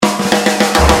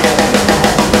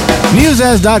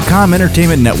NEOZAZ.com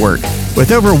Entertainment Network.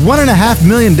 With over 1.5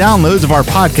 million downloads of our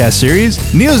podcast series,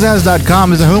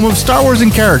 NEOZAZ.com is a home of Star Wars in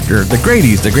Character, The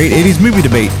Grady's, the Great 80s Movie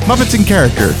Debate, Muppets in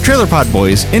Character, Trailer Pod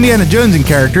Boys, Indiana Jones in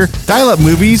Character, Dial-Up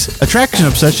Movies, Attraction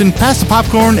Obsession, Pass the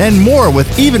Popcorn, and more,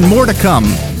 with even more to come.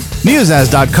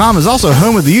 NEOZAZ.com is also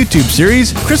home of the YouTube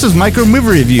series, Chris's Micro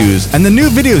Movie Reviews, and the new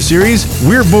video series,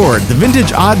 We're Bored, the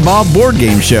vintage oddball board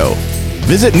game show.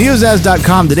 Visit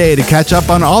NEOZAZ.com today to catch up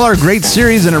on all our great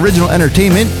series and original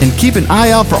entertainment, and keep an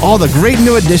eye out for all the great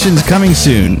new additions coming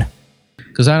soon.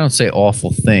 Because I don't say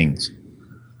awful things.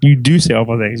 You do say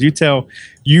awful things.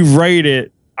 You write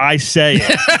it, I say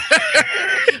it.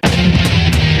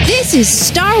 This is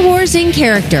Star Wars in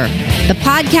Character, the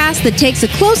podcast that takes a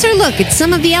closer look at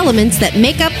some of the elements that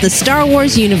make up the Star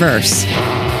Wars universe.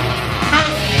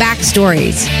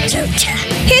 Backstories,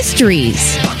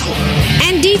 histories,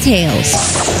 and details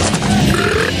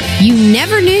you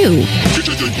never knew,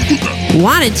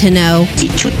 wanted to know,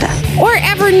 or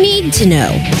ever need to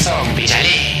know.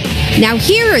 Now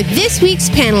here are this week's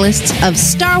panelists of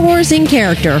Star Wars in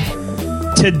Character.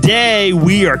 Today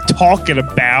we are talking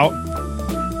about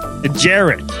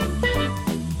Dejarik.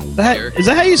 Is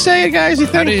that how you say it, guys? You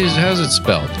think? How's it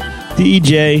spelled?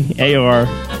 Dejar.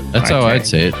 That's how I'd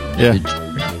say it. Yeah.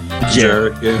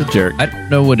 Dejarik. Yeah. Dejarik. I don't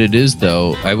know what it is,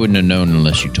 though. I wouldn't have known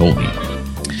unless you told me.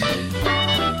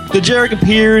 Dejarik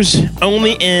appears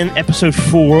only in episode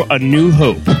 4, A New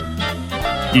Hope.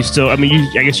 I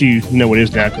guess you know what it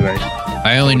is now, because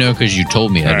I only know because you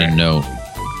told me. I didn't know.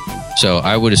 So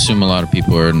I would assume a lot of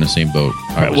people are in the same boat.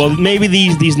 All right, well, maybe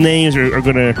these names are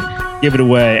going to give it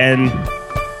away. And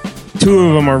 2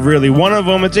 of them are really... One of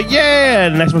them, it's like, yeah!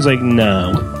 And the next one's like,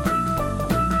 no.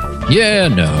 Yeah,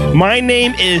 no. My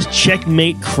name is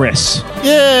Checkmate Chris.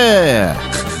 Yeah!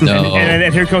 No.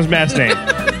 And here comes Matt's name.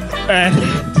 And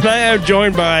tonight I'm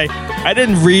joined by... I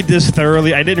didn't read this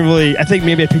thoroughly. I think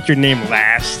maybe I picked your name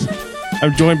last.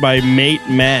 I'm joined by Mate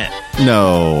Matt.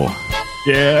 No.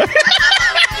 Yeah.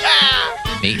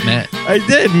 Mate Matt? I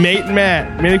did, Mate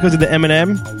Matt. Maybe because of the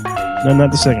Eminem? No,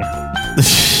 not the singer.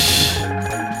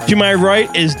 To my right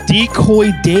is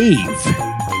Decoy Dave.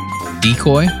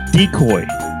 Decoy? Decoy.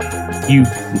 You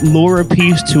lure a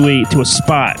piece to a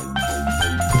spot.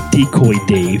 Decoy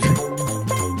Dave.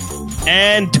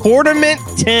 And Tournament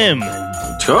Tim.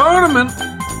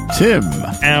 Tim.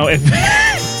 Now, if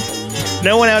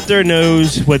no one out there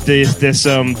knows what this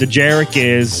Dejarik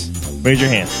is, raise your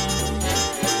hand.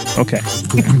 Okay.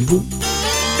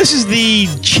 This is the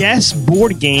chess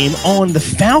board game on the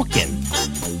Falcon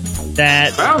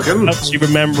that helps you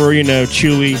remember,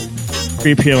 Chewie,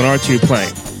 3PO, and R2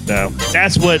 playing. So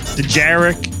that's what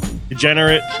Degenerous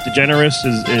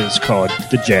is called.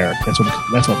 Dejarik. That's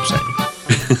what I'm saying.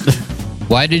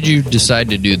 Why did you decide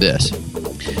to do this?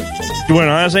 You want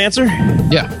an honest answer?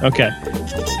 Yeah. Okay.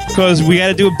 Because we got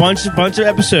to do a bunch of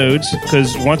episodes.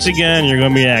 Because once again, you're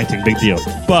going to be acting. Big deal.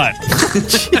 But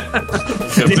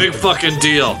a big fucking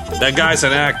deal. That guy's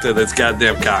an actor. That's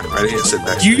goddamn cock right here sitting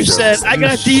next to you. You said I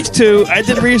got these 2. I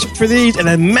did research for these, and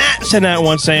then Matt sent out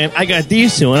one saying I got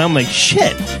these 2, and I'm like,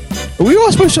 shit. Are we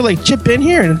all supposed to chip in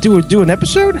here and do an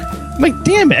episode? I'm like,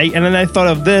 damn it. And then I thought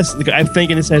of this. I'm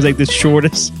thinking this has the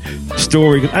shortest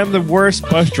story. I'm the worst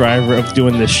bus driver of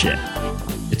doing this shit.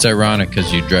 It's ironic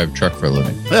because you drive a truck for a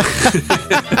living.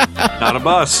 Not a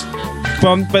bus.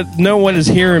 But no one is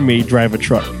hearing me drive a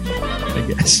truck, I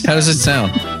guess. How does it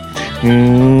sound?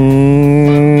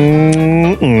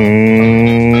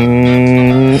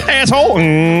 Asshole.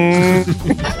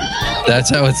 That's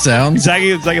how it sounds?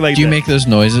 Exactly like Do you that. make those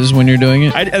noises when you're doing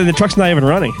it? And the truck's not even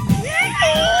running.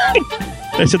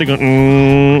 I said they're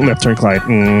going, left turn Clyde.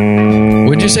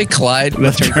 Would you say Clyde?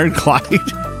 Left turn Clyde.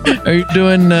 Are you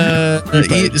doing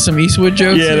some Eastwood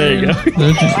jokes? Yeah, there you go.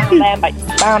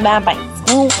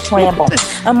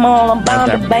 I'm all about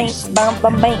the bass, about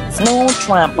the bass, no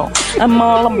trample. I'm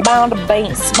all about the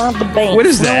bass, about the bass. What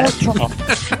is that?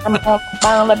 I'm all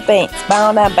about the bass,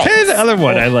 about the bass. Hey, the other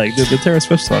one I like, the Taylor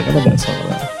Swift song. I love that song a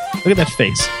lot. Look at that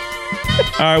face.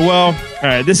 All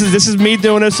right. This is me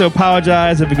doing it, so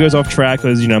apologize if it goes off track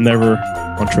because I'm never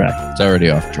on track. It's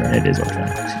already off track. It is off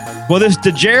track. Well, this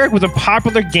Dejarik was a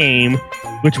popular game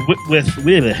which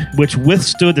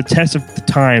withstood the test of the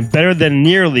time better than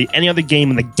nearly any other game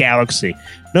in the galaxy.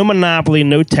 No Monopoly,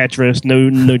 no Tetris, no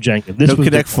Jenga. This no was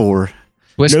Connect 4.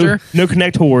 Twister? No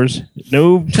Connect Whores.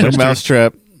 No Twister. No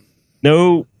Mousetrap.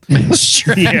 No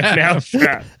Mousetrap. Yeah,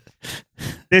 Mousetrap.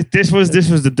 This was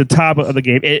the top of the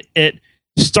game. It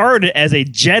started as a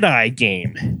Jedi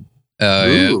game.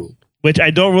 Yeah. Which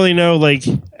I don't really know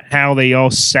how they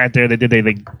all sat there.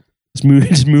 They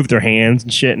just moved their hands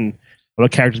and shit, and All the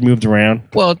characters moved around.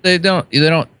 Well, they don't.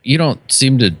 You don't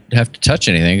seem to have to touch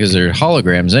anything because they're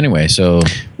holograms anyway. So,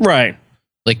 Right.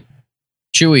 like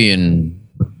Chewie and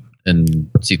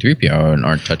C-3PO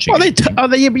aren't touching. Well,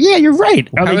 yeah, you're right.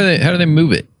 How do they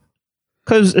move it?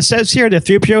 Because it says here that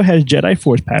 3PO has Jedi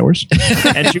Force powers,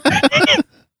 and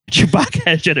Chewbacca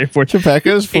has Jedi Force. Chewbacca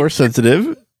is force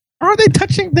sensitive. Are they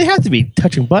touching? They have to be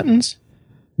touching buttons.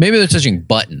 Maybe they're touching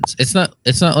buttons. It's not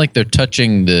like they're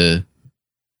touching the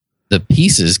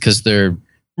pieces because they're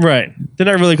right. They're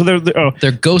not really.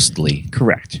 They're ghostly.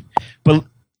 Correct. But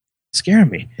scaring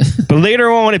me. But later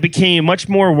on, it became much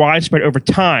more widespread over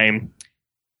time,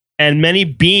 and many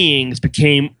beings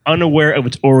became unaware of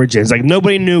its origins. Like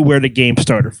nobody knew where the game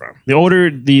started from. The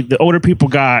older people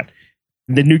got,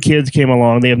 the new kids came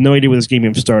along. They have no idea where this game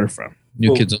even started from.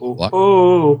 New kids on the block.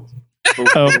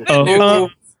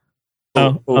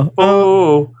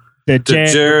 The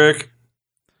Dejarik.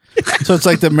 So it's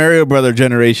like the Mario Brother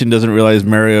generation doesn't realize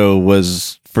Mario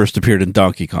was first appeared in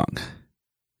Donkey Kong.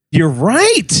 You're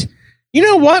right. You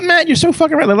know what, Matt? You're so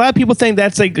fucking right. A lot of people think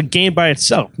that's like a game by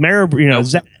itself. Mario,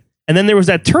 and then there was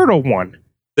that turtle one.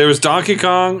 There was Donkey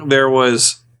Kong. There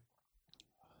was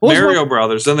Mario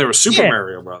Brothers. Then there was Super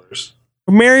Mario Brothers.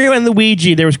 Mario and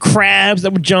Luigi. There was crabs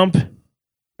that would jump.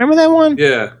 Remember that one?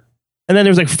 Yeah. And then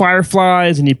there was like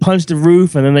fireflies, and you punch the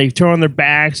roof, and then they turn on their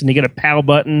backs, and you get a PAL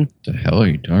button. What the hell are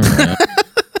you talking about?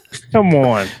 Come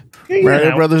on.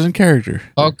 Mario Brothers in character.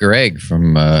 Oh, Greg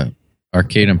from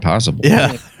Arcade Impossible.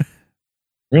 Yeah.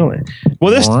 Really?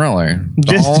 Well, this really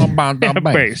just all about the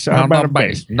base. All about the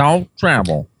base. No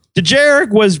travel. Dejarik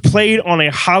was played on a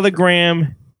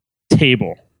hologram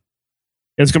table.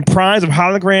 It was comprised of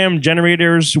hologram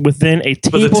generators within a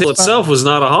table. But the table itself was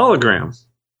not a hologram.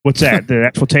 What's that? The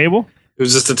actual table? It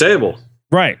was just a table.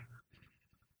 Right.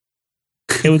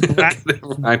 It was black.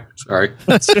 I'm sorry.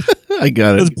 I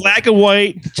got it. It was black and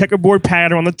white, checkerboard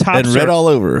pattern on the top. And red all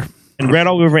over. And red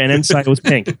all over, and inside it was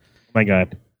pink. Oh my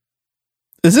God.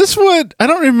 Is this what... I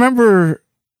don't remember...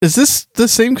 Is this the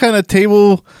same kind of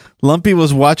table Lumpy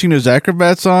was watching those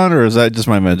acrobats on, or is that just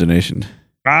my imagination?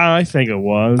 I think it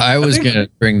was. I was going to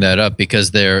bring that up because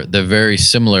they're very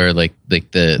similar, like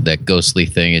that ghostly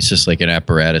thing. It's just like an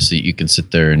apparatus that you can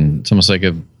sit there and it's almost like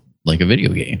a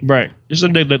video game. Right. Just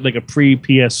like a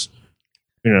pre-PS,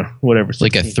 whatever.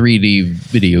 Like a 3D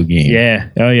video game. Yeah.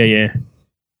 Oh, yeah.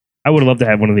 I would have loved to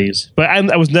have one of these. But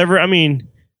I was never,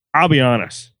 I'll be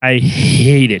honest. I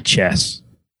hated chess.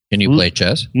 Can you play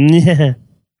chess? Yeah.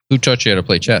 Who taught you how to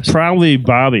play chess? Probably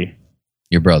Bobby.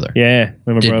 Your brother. Yeah,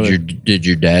 my brother. Did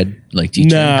your dad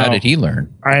teach him? How did he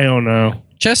learn? I don't know.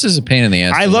 Chess is a pain in the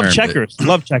ass. I love checkers.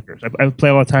 Love checkers. I play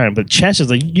all the time, but chess is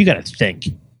like you got to think.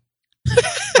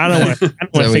 I don't want to. Is that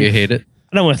why you hate it?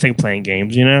 I don't want to think playing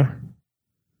games.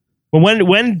 But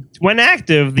when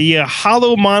active, the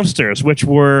Hollow Monsters, which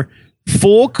were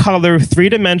full color,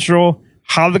 3-dimensional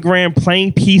hologram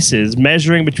playing pieces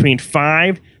measuring between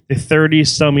 5 to 30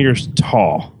 centimeters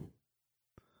tall.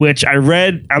 Which I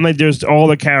read, I'm like, there's all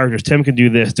the characters. Tim can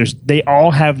do this. They all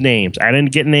have names. I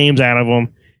didn't get names out of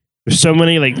them. There's so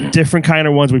many like different kind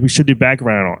of ones we should do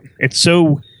background on. It's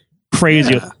so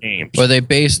crazy with the names. Were they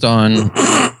based on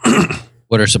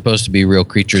what are supposed to be real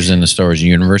creatures in the Star Wars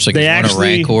universe? Like a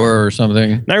Rancor or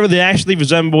something? Not really. They actually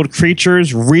resembled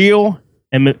creatures, real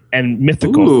and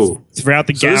mythical throughout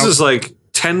the galaxy. This is like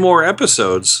 10 more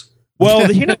episodes.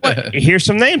 Well, you know what? Here's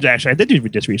some names, actually. I did do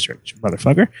this research,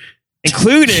 motherfucker.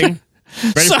 Including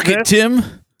Suck it, Tim.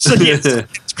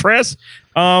 It's Chris.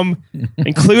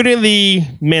 Including the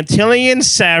Mantilian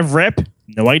Savrip,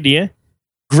 no idea.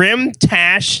 Grim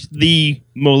Tash the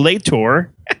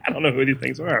Molator. I don't know who these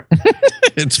things are.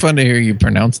 It's fun to hear you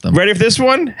pronounce them. Ready for this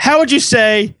one? How would you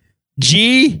say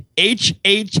GHHHK?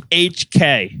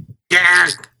 Gah.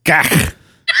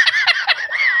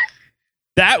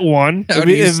 That one.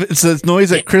 It's a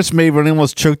noise that Chris made when he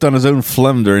almost choked on his own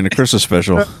phlegm during the Christmas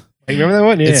special. Remember that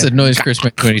one? Yeah. It's the noise Chris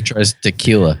makes when he tries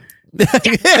tequila. Yeah,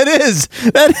 it is.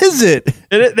 That is it.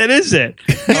 That is it.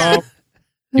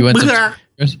 You want some?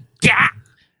 Chris?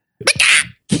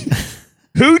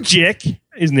 Hoojik.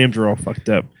 His names are all fucked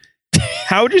up.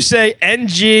 How would you say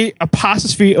NG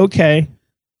apostrophe okay?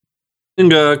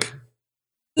 Ngak.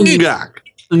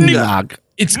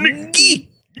 It's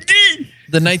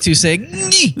the Knights who say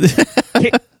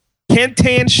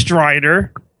Kentan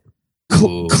Strider,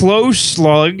 Close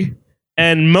Slug,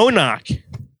 and Monarch.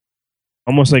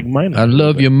 Almost like mine. I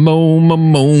love you, Monarch.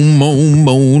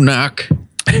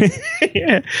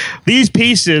 Yeah. These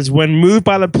pieces, when moved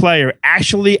by the player,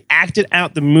 actually acted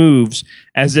out the moves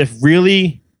as if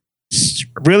really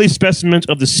specimens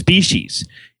of the species.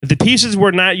 If the pieces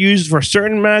were not used for a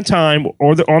certain amount of time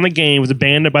or on the game was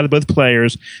abandoned by both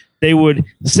players, they would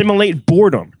simulate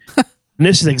boredom. And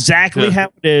this is exactly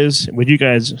how it is with you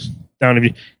guys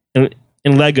down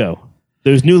in Lego.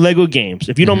 Those new Lego games.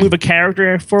 If you don't move a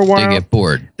character for a while, They get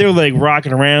bored. they're like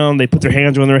rocking around. They put their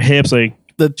hands on their hips, like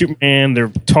Superman. They're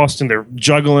tossing, they're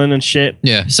juggling and shit.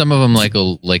 Yeah, some of them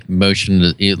like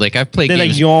motion. Like I've played They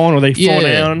games. like yawn or they fall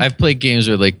down. I've played games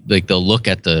where like they'll look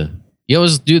at the. You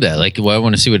always do that. Like, well, I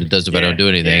want to see what it does if I don't do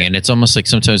anything, and it's almost like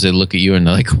sometimes they look at you and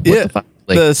they're like, "What the fuck?"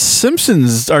 Like, the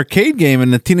Simpsons arcade game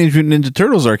and the Teenage Mutant Ninja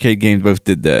Turtles arcade game both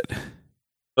did that.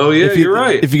 Oh yeah, you're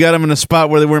right. If you got them in a spot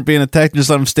where they weren't being attacked, just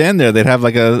let them stand there. They'd have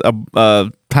like a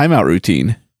timeout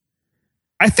routine.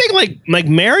 I think like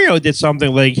Mario did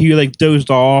something like he like dozed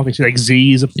off and see like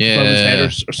Z's above his head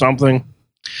or something.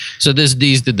 so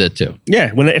these did that too.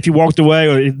 Yeah, if you walked away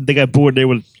or if they got bored, they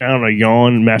would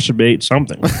yawn, masturbate,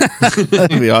 something.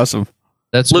 That'd be awesome.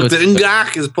 That's Look, what the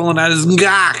Ngak is pulling out his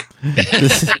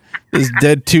Ngak. This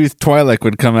dead tooth Twi'lek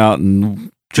would come out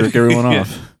and jerk everyone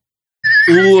off.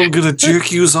 Ooh, I'm gonna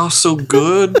jerk you off so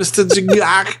good, Mr.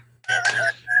 Ngak.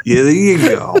 Yeah, there you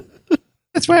go.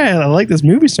 That's why I like this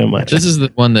movie so much. This is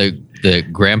the one that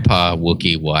Grandpa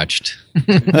Wookie watched.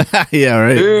 Yeah,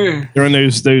 right. During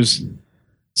those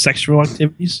sexual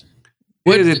activities.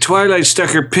 Yeah, the Twilight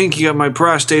stuck her pinky up my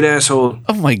prostate asshole.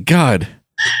 Oh my god.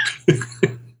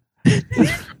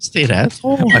 State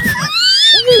asshole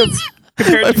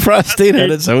My prostate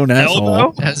had its own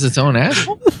asshole. has its own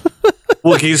asshole.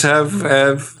 Wookiees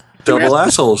have double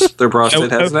assholes. Their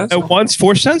prostate has an asshole. At once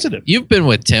force sensitive. You've been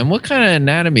with Tim. What kind of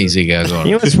anatomies he got going?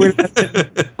 You know what's weird about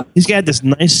it? He's got this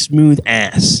nice smooth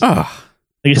ass. Oh.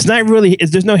 Like it's not really.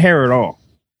 There's no hair at all.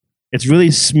 It's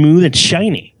really smooth and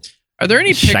shiny. Are there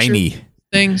any picture Shiny.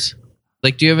 things?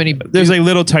 Like, do you have any? There's like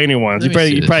little tiny ones. Let me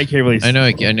see You this. probably can't really. I know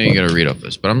you got to read off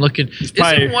this, but I'm looking.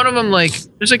 probably- Isn't one of them like?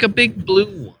 There's like a big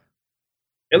blue one.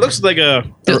 It looks like a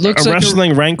looks like a-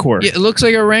 wrestling rancor. Yeah, it looks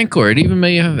like a Rancor. It even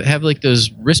may have like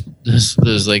those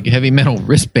those like heavy metal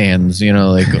wristbands. You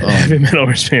know, like Heavy metal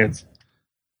wristbands.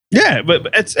 Yeah, but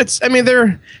it's. I mean,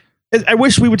 I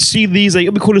wish we would see these. Like,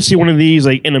 it'd be cool to see one of these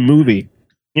like in a movie.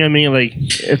 You know what I mean? Like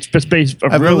it's just based.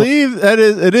 I believe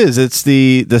it is. It's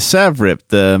the Savrip,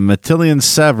 the Matillion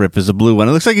Savrip is a blue one.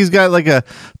 It looks like he's got like a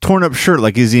torn up shirt,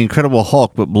 like he's the Incredible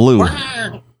Hulk, but blue.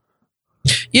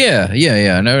 yeah.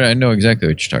 I know exactly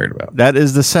what you're talking about. That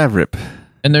is the Savrip.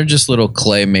 And they're just little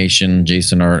claymation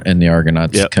Jason and the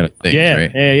Argonauts kind of things, Yeah,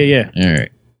 right? yeah. All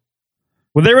right.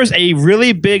 Well, there was a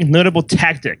really big notable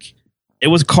tactic. It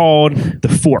was called the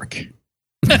fork.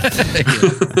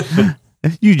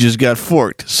 You just got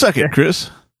forked. Suck it, Chris.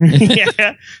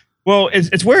 Yeah. Well,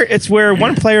 it's where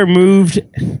one player moved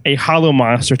a hollow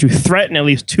monster to threaten at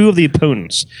least two of the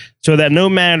opponents, so that no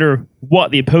matter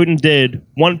what the opponent did,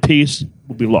 one piece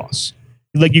will be lost.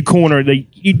 Like you corner,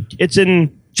 it's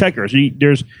in checkers. You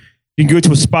can go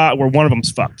to a spot where one of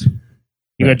them's fucked.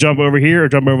 You gotta jump over here or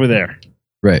jump over there.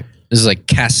 Right. This is like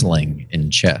castling in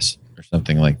chess or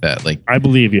something like that. Like I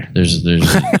believe you. there's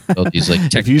all these like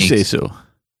techniques. If you say so.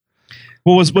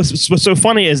 Well, what's so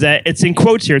funny is that it's in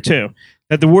quotes here too.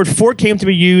 That the word fork came to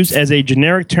be used as a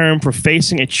generic term for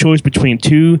facing a choice between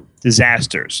two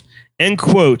disasters. In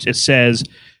quotes, it says,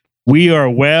 "We are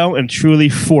well and truly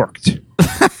forked."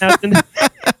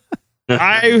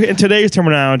 Now, in today's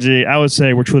terminology, I would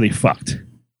say we're truly fucked.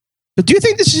 But do you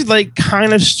think this is like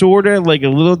kind of sort of like a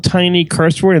little tiny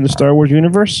curse word in the Star Wars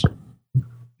universe?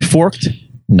 Forked?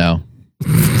 No.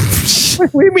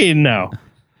 What do you mean no?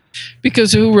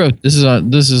 Because who wrote this is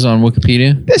on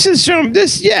Wikipedia? This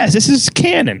is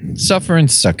canon. Suffer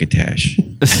and succotash.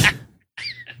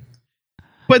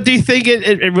 But do you think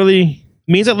it really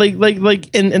means that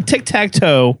like in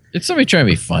tic-tac-toe? It's somebody trying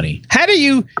to be funny. How do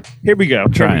you? Here we go.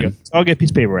 Trying. I'll get a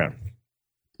piece of paper out.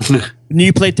 When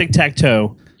you play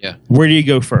tic-tac-toe, Yeah. where do you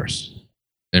go first?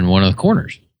 In one of the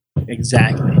corners.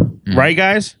 Exactly. Right,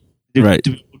 guys? Right.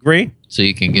 Do you agree? So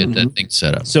you can get that thing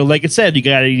set up. So, like it said, you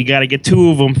gotta get two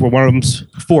of them where one of them's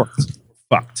forked.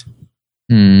 Fucked.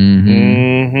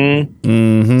 Mm-hmm.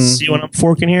 Mm-hmm. See what I'm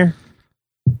forking here?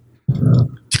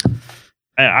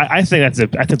 I think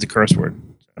that's a curse word.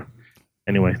 So,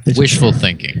 anyway, Wishful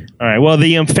thinking. all right. Well,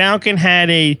 the Falcon had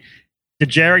the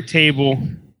Dejarik table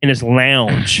in his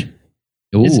lounge.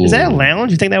 Is that a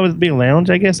lounge? You think that would be a lounge?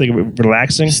 I guess like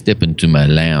relaxing, Step into my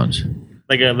lounge.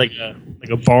 like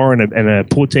a bar and a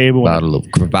pool table, and Bottle of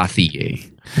Crevathier.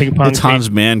 a ping pong It's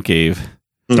Han's man cave.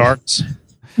 darts.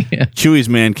 Chewie's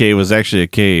man cave was actually a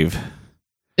cave.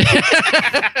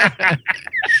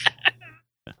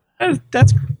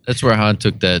 That's That's where Han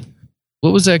took that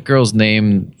What was that girl's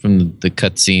name from the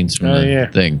cutscenes from the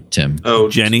thing, Tim? Oh,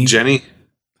 Jenny.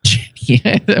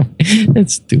 Yeah,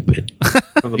 that's stupid.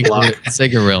 From the block. It's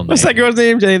like a real name. What's that girl's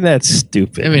name, Jenny? That's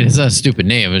stupid. I mean, it's not a stupid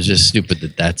name. It's just stupid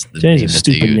that's the Jenny's name a that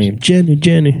stupid they use. name.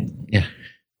 Jenny. Yeah.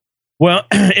 Well,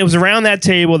 it was around that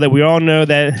table that we all know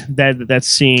that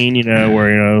scene,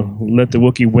 where, let the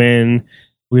Wookiee win.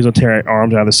 We're going to tear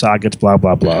arms out of the sockets, blah,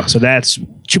 blah, blah. So that's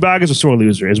Chewbacca's a sore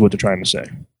loser is what they're trying to say.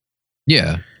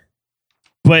 Yeah.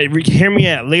 But hear me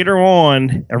out. Later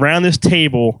on, around this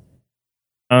table,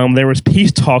 there was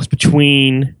peace talks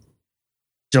between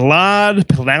Jalad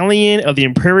Palalian of the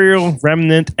Imperial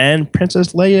Remnant and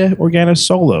Princess Leia Organa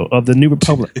Solo of the New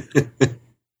Republic.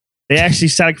 They actually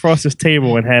sat across this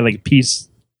table and had like peace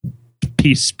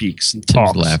speaks and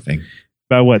talks. Tim's laughing.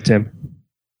 About what, Tim?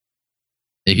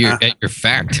 At your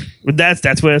fact. But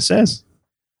that's what it says.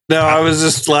 No, I was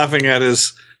just laughing at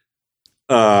his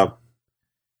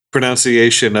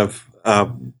pronunciation of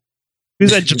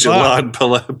Who's that? Jalad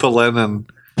Jalad Palalian.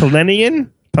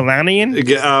 Palanian?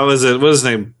 What is his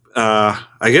name?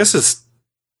 I guess it's.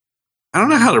 I don't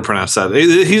know how to pronounce that.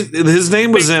 His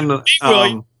name was in.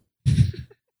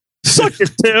 Suck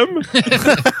it, Tim.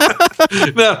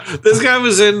 No, this guy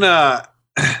was in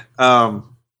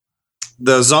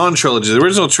the Zahn trilogy, the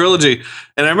original trilogy,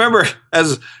 and I remember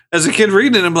as a kid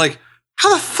reading it, I'm like,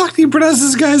 how the fuck do you pronounce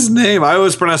this guy's name? I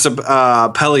always pronounce it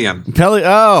Pelion.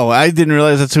 Oh, I didn't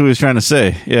realize that's who he was trying to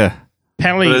say. Yeah. But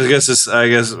I guess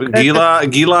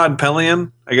Gilad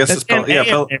Pelion. I guess it's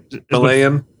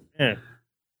Pelion. Yeah.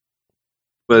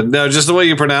 But no, just the way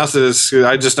you pronounce it is.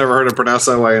 I just never heard it pronounced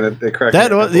that way, and it cracked.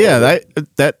 That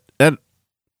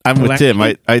I'm with Tim.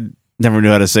 I never knew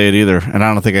how to say it either, and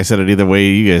I don't think I said it either way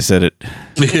you guys said it.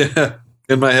 Yeah,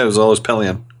 in my head it was always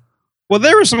Pelion. Well,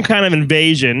 there was some kind of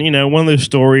invasion. One of those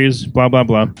stories. Blah blah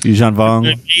blah. Yuuzhan Vong.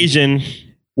 Invasion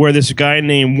where this guy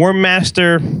named War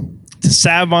Master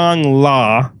Savong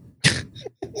Law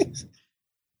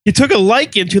he took a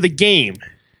liking to the game.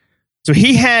 So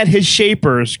he had his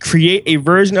shapers create a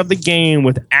version of the game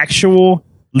with actual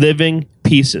living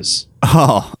pieces.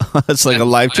 Oh, it's like a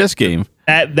live chess game.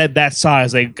 That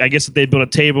size. I guess that they built a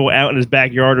table out in his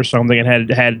backyard or something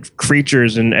and had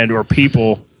creatures and or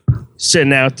people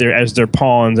sitting out there as their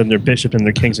pawns and their bishops and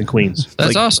their kings and queens.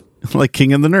 That's awesome. Like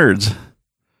King of the Nerds.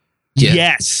 Yeah.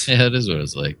 Yes. Yeah, that is what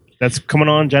it's like. That's coming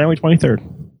on January 23rd.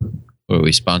 Are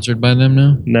we sponsored by them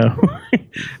now? No.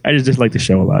 I just like the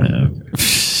show a lot. Yeah, okay.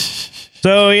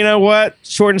 So, you know what?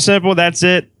 Short and simple. That's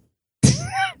it.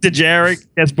 Dejarik,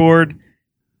 chessboard.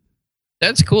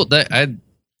 That's cool. That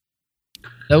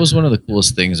was one of the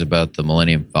coolest things about the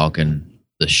Millennium Falcon,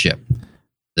 the ship.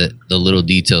 The little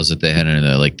details that they had in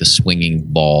there, like the swinging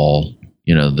ball,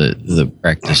 the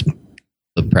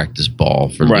practice ball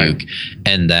for Luke,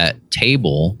 and that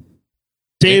table.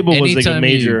 Was like a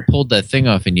major. You pulled that thing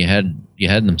off, and you had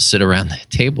them sit around that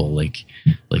table, like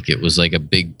it was like a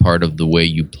big part of the way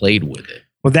you played with it.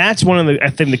 Well, that's one of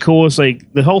the the coolest.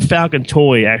 Like the whole Falcon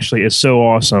toy actually is so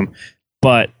awesome,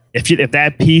 but if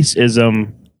that piece is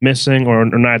missing or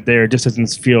not there, it just doesn't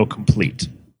feel complete.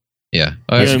 Yeah,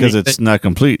 because it's not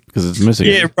complete because it's missing.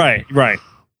 Yeah, right.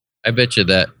 I bet you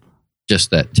that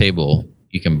just that table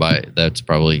you can buy. That's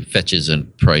probably fetches a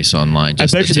price online. I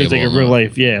bet you there's like a real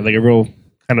life, like a real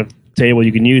kind of table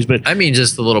you can use. But I mean,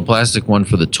 just the little plastic one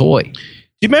for the toy. Do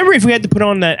you remember if we had to put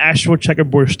on that actual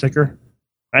checkerboard sticker?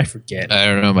 I forget. I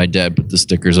don't know. My dad put the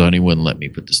stickers on. He wouldn't let me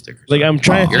put the stickers on. I'm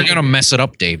trying. You're gonna mess it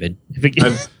up, David.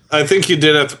 I think you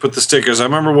did have to put the stickers. I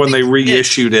remember when they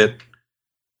reissued it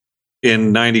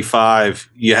in '95.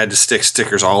 You had to stick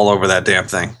stickers all over that damn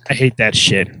thing. I hate that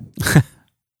shit.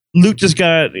 Luke just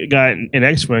got an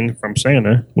X-wing from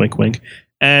Santa, wink wink,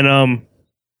 and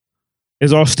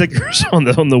there's all stickers on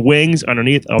the wings,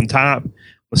 underneath, on top,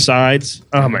 the sides.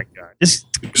 Oh my god!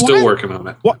 Still working on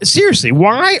it. Seriously,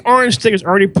 why aren't stickers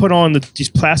already put on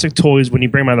these plastic toys when you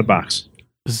bring them out of the box?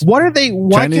 What are they?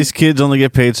 Chinese kids only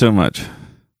get paid so much.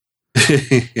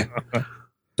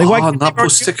 Not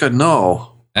put sticker, no.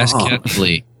 Ask Kathy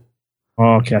Lee.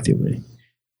 Oh, Kathy Lee.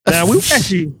 Now we were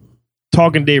actually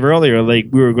talking, Dave, earlier. Like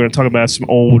we were going to talk about some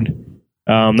old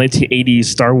 1980s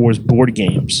Star Wars board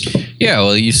games. Yeah,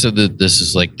 well, you said that this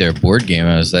is like their board game.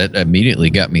 That immediately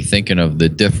got me thinking of the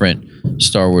different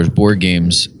Star Wars board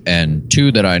games, and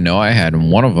two that I know I had,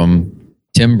 and one of them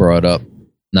Tim brought up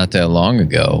not that long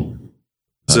ago.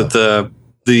 Is it the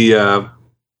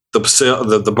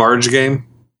barge game?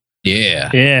 Yeah.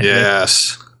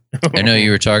 Yes. I know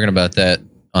you were talking about that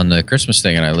on the Christmas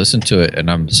thing, and I listened to it,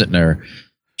 and I'm sitting there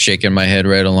shaking my head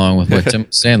right along with what Tim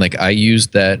was saying. Like, I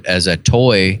used that as a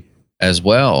toy as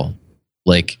well.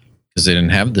 Like, because they didn't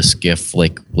have the skiff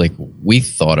like we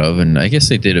thought of, and I guess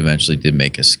they eventually did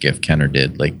make a skiff. Kenner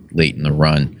did like late in the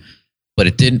run, but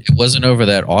it wasn't over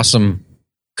that awesome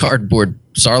cardboard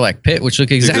Sarlacc pit, which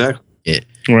looked exactly it.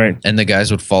 Right. And the guys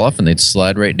would fall off and they'd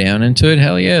slide right down into it.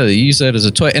 Hell yeah, they use that as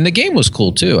a toy. And the game was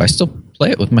cool too. I still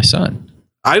play it with my son.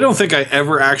 I don't think I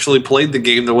ever actually played the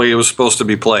game the way it was supposed to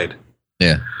be played.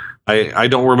 Yeah. I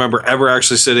don't remember ever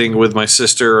actually sitting with my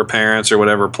sister or parents or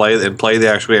whatever play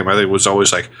the actual game. I think it was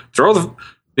always like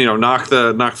knock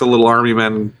the little army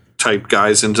men type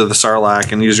guys into the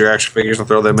Sarlacc and use your action figures and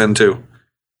throw them in too.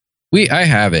 I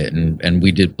have it, and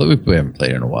we haven't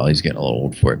played it in a while. He's getting a little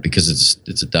old for it because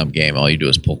it's a dumb game. All you do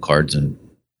is pull cards and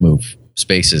move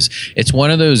spaces. It's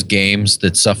one of those games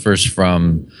that suffers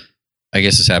from, I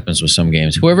guess this happens with some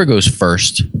games, whoever goes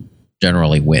first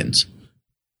generally wins.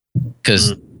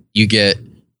 Because you get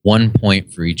 1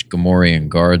 point for each Gamorrean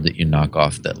guard that you knock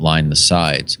off that line the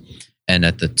sides. And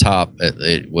at the top,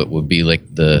 what would be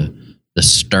like the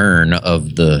stern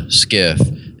of the skiff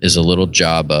is a little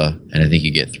Jabba, and I think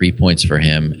you get 3 points for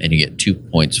him, and you get 2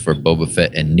 points for Boba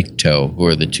Fett and Nikto, who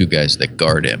are the two guys that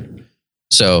guard him.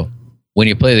 So when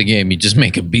you play the game, you just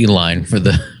make a beeline for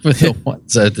the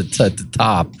ones at the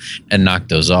top and knock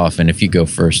those off. And if you go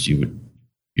first, you would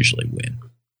usually win.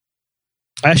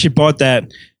 I actually bought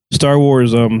that Star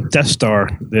Wars Death Star,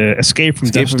 the Escape from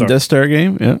Death Star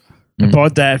game. Yeah, I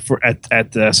bought that for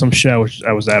at some show which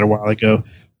I was at a while ago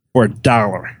for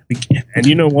 $1. And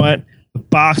you know what? The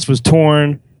box was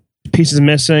torn, pieces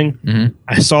missing. Mm-hmm.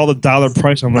 I saw the $1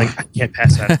 price. I'm like, I can't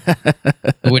pass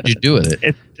that. What'd you do with it?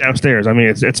 It's downstairs. I mean,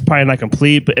 it's probably not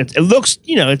complete, but it looks,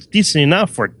 it's decent enough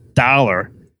for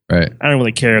 $1. Right. I don't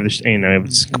really care if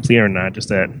it's complete or not. Just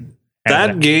that.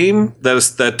 Game,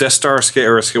 that Death Star Escape,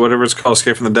 or whatever it's called,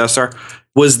 Escape from the Death Star,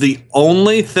 was the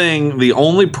only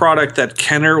product that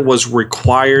Kenner was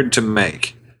required to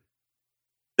make.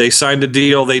 They signed a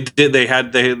deal. There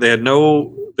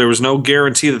was no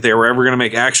guarantee that they were ever going to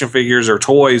make action figures or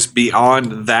toys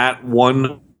beyond that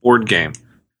one board game.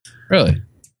 Really?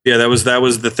 Yeah, that was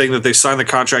the thing that they signed the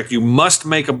contract. You must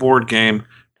make a board game.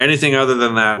 Anything other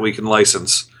than that, we can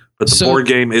license. But the board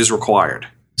game is required.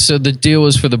 So the deal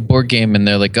was for the board game, and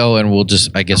they're like, oh, and we'll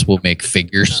make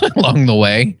figures along the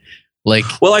way. Like,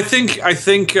 well, I think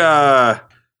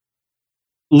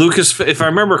Lucas, if I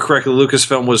remember correctly,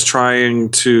 Lucasfilm was trying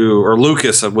to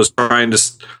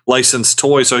license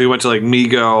toys. So he went to like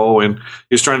Mego, and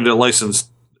he was trying to license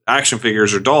action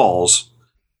figures or dolls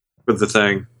with the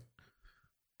thing.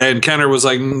 And Kenner was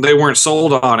like, they weren't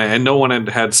sold on it, and no one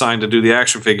had signed to do the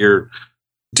action figure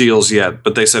deals yet.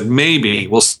 But they said, maybe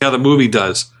we'll see how the movie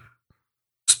does.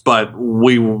 But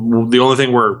the only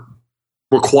thing we're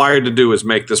required to do is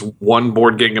make this one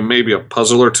board game and maybe a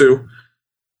puzzle or two.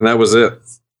 And that was it.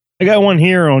 I got one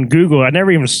here on Google. I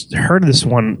never even heard of this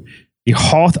one. The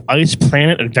Hoth Ice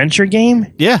Planet adventure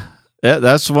game? Yeah,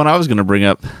 that's the one I was going to bring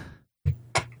up.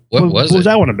 What was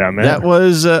that one about, man? That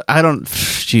was, I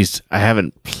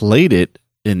haven't played it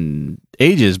in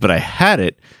ages, but I had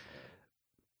it.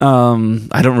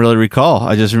 I don't really recall.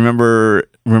 I just remember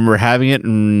having it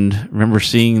and remember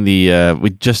seeing I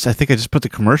think I just put the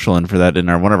commercial in for that in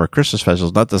one of our Christmas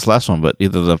specials, not this last one, but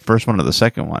either the first one or the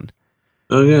second one.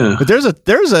 Oh yeah. But there's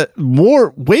a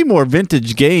way more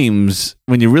vintage games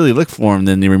when you really look for them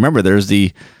than you remember. There's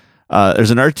an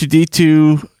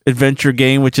R2D2 adventure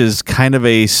game, which is kind of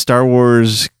a Star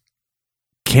Wars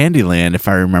Candyland, if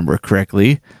I remember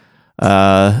correctly.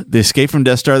 The Escape from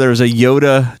Death Star. There was a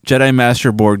Yoda Jedi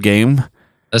Master board game.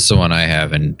 That's the one I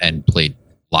have and played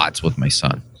lots with my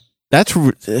son. That's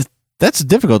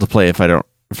difficult to play if I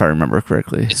remember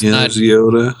correctly. It's not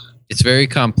Yoda. It's very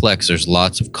complex. There's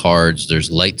lots of cards.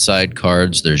 There's light side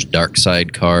cards. There's dark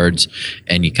side cards,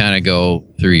 and you kind of go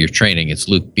through your training. It's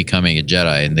Luke becoming a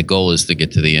Jedi, and the goal is to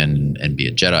get to the end and be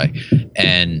a Jedi.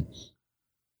 And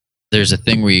there's a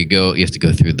thing where you have to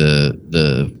go through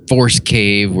the Force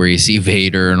Cave where you see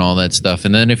Vader and all that stuff.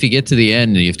 And then if you get to the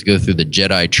end, you have to go through the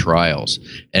Jedi Trials.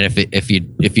 And if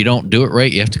you don't do it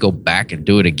right, you have to go back and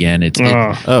do it again.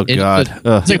 God.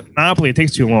 It's like Monopoly. It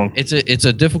takes too long. It's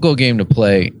a difficult game to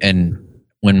play. And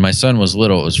when my son was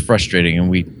little, it was frustrating.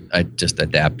 And I just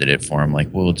adapted it for him. Like,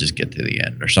 we'll just get to the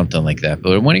end or something like that.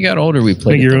 But when he got older, we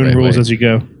played your own rules as you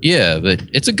go. Yeah, but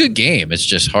it's a good game. It's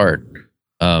just hard.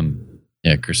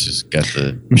 Yeah, Chris has got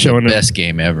the best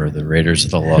game ever, the Raiders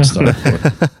of the Lost Ark.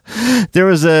 There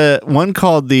was one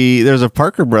called there's a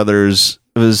Parker Brothers,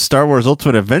 it was Star Wars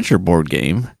Ultimate Adventure board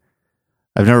game.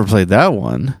 I've never played that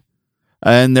one.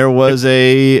 And there was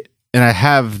and I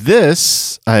have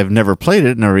this, I've never played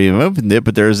it, never even opened it,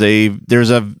 but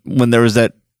when there was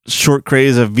that short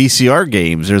craze of VCR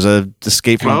games. There's a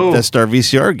Escape from Death Star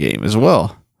VCR game as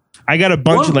well. I got a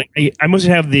bunch of I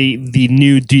mostly have the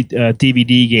new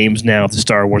DVD games now, the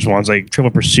Star Wars ones, like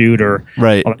Triple Pursuit or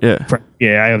right.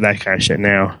 Yeah, I have that kind of shit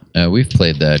now. We've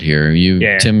played that here.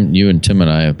 Tim and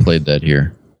I have played that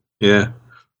here. Yeah,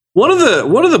 one of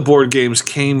the board games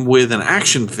came with an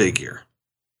action figure.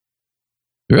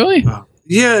 Really?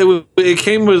 Yeah, it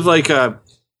came with like a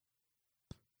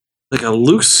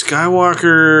Luke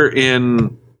Skywalker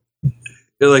in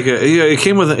it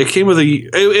came with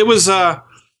it was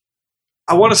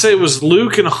I want to say it was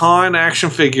Luke and Han action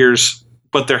figures,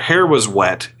 but their hair was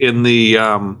wet in the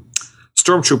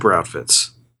stormtrooper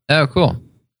outfits. Oh, cool.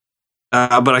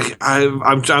 But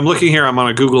I'm looking here. I'm on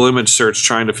a Google image search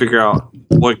trying to figure out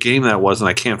what game that was, and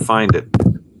I can't find it.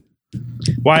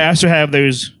 Well, I also have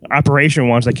those Operation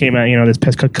ones that came out, this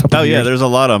past couple. Oh yeah, there's a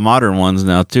lot of modern ones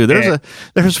now too.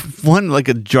 There's one like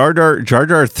a Jar Jar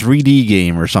 3D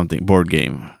game or something, board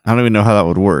game. I don't even know how that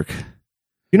would work.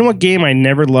 You know what game I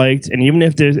never liked, and even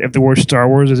if the word Star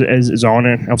Wars is on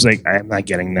it, I was like, I'm not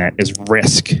getting that. Is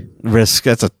Risk? Risk.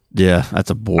 That's a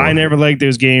bore. I never liked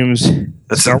those games.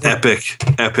 That's an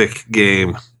epic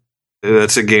game.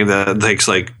 That's a game that takes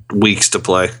like weeks to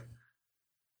play.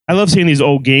 I love seeing these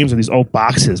old games with these old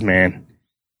boxes, man.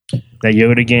 That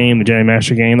Yoda game, the Jedi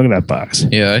Master game. Look at that box.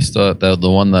 Yeah, I still the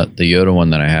Yoda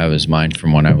one that I have is mine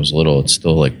from when I was little. It's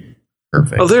still like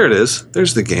perfect. Oh, there it is.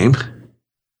 There's the game.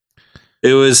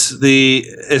 It was the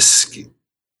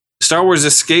Star Wars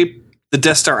Escape the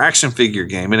Death Star action figure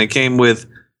game, and it came with,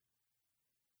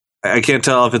 I can't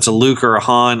tell if it's a Luke or a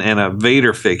Han and a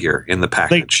Vader figure in the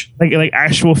package. Like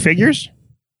actual figures?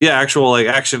 Yeah, actual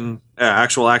action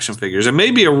figures. It may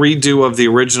be a redo of the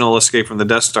original Escape from the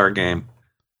Death Star game,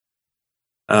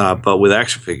 but with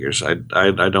action figures. I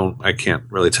can't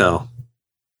really tell.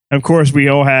 Of course, we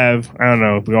all have. I don't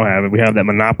know if we all have it. We have that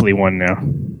Monopoly one now.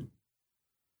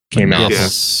 Came out.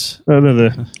 Yes.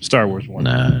 The Star Wars one.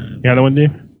 Nah. You got that one,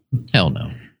 dude? Hell no.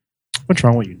 What's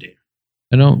wrong with you, Dave?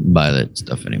 I don't buy that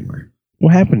stuff anymore.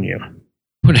 What happened to you?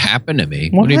 What happened to me?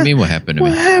 What do you mean what happened to me?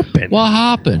 What happened? What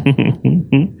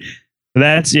happened?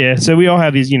 That's, yeah. So we all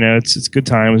have these, it's good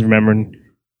times remembering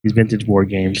these vintage board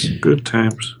games. Good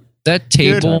times. That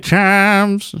table. Good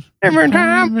times. Every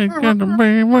time.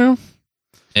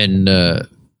 And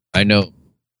I know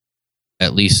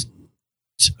at least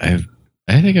I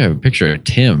think I have a picture of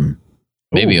Tim.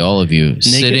 Maybe all of you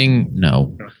sitting.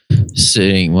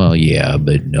 Well, yeah,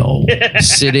 but no.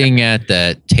 Sitting at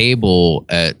that table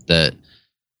at that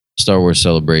Star Wars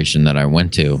celebration that I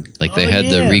went to. Like they had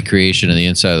the recreation of the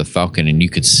inside of the Falcon, and you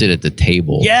could sit at the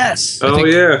table. Yes. Oh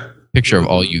yeah. Picture of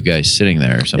all you guys sitting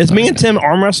there or something. Is me and Tim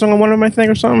arm wrestling on one of them, I think,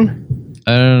 or something?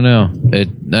 I don't know. I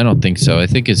don't think so. I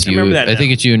think it's you. I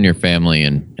think it's you and your family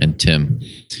and Tim.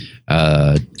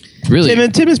 Really,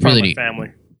 Tim is part really of my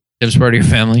family. Tim's part of your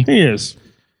family. He is.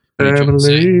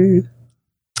 Family.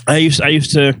 I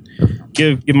used to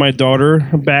give my daughter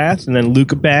a bath and then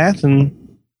Luke a bath,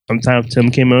 and sometimes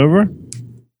Tim came over,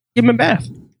 give him a bath.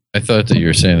 I thought that you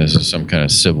were saying this is some kind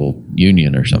of civil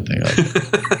union or something.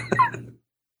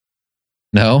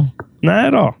 No, not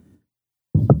at all.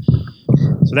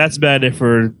 So that's about it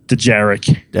for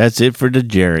Dejarik. That's it for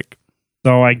Dejarik.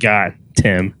 That's all I got,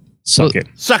 Tim. Suck it.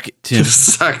 Suck it, Tim.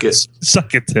 Suck it.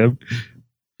 Suck it, Tim.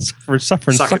 For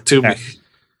suffering. Suck it to me,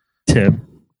 Tim.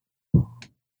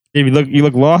 You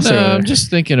look lost. No, I'm just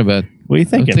thinking about. What are you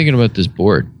thinking? I'm thinking about this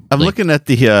board. I'm looking at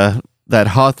the that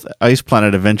Hoth Ice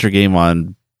Planet adventure game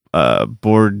on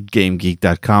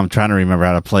BoardGameGeek.com, trying to remember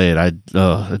how to play it.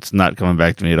 It's not coming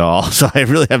back to me at all. So I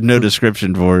really have no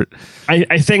description for it.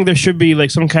 I think there should be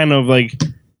like some kind of like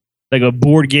a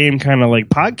board game kind of like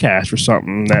podcast or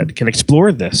something that can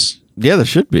explore this. Yeah, there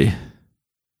should be.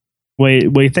 What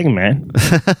do you think, man?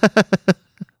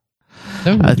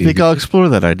 I think I'll explore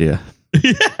that idea.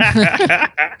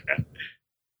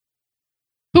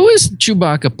 Who is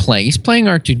Chewbacca playing? He's playing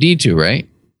R2-D2, right?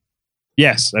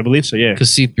 Yes, I believe so, yeah.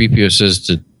 Because C-3PO says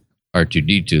to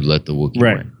R2-D2, let the Wookiee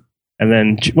win. And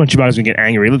then when Chewbacca's going to get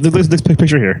angry, let's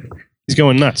picture here. He's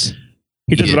going nuts.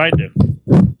 He does what I do.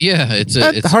 Yeah,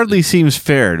 it hardly seems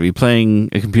fair to be playing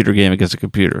a computer game against a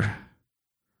computer.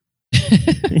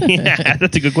 Yeah,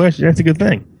 that's a good question. That's a good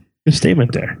thing. Good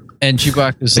statement there. And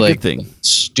Chewbacca's like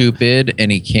stupid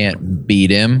and he can't beat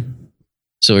him,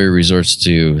 so he resorts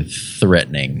to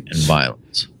threatening and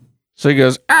violence. So he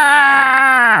goes,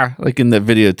 ah, like in that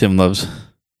video Tim loves.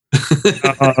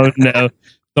 Oh, no.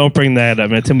 Don't bring that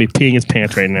up, man. Tim be peeing his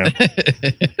pants right now.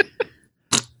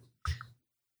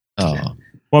 Oh.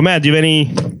 Well, Matt, do you have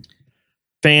any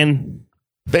fan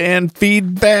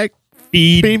feedback?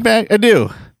 Feedback? I do.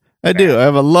 I do. I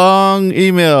have a long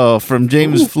email from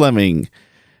James Fleming,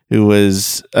 who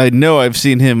was, I know I've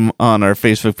seen him on our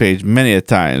Facebook page many a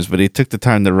times, but he took the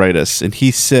time to write us. And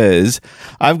he says,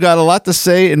 I've got a lot to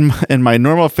say, and my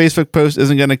normal Facebook post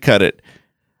isn't going to cut it.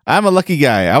 I'm a lucky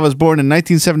guy. I was born in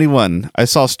 1971. I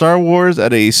saw Star Wars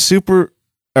at the Super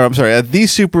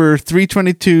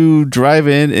 322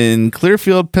 drive-in in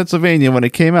Clearfield, Pennsylvania when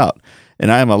it came out,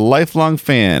 and I am a lifelong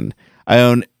fan. I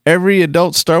own every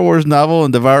adult Star Wars novel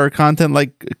and devour content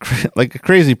like a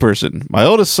crazy person. My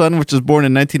oldest son, which was born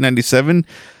in 1997,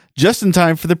 just in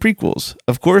time for the prequels.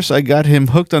 Of course, I got him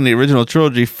hooked on the original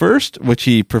trilogy first, which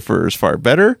he prefers far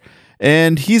better,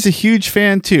 and he's a huge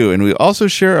fan too. And we also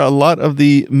share a lot of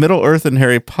the Middle-earth and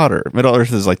Harry Potter.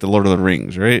 Middle-earth is like the Lord of the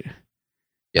Rings, right?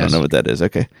 Yes. I don't know what that is.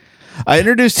 Okay. I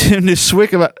introduced him to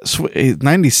Swick about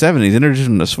 97. He's introduced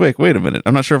him to Swick. Wait a minute.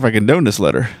 I'm not sure if I condone this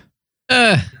letter.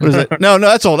 What is that? No,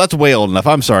 that's old. That's way old enough.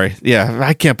 I'm sorry. Yeah,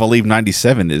 I can't believe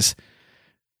 97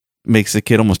 makes the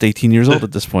kid almost 18 years old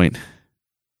at this point.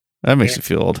 That makes me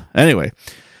feel old. Anyway,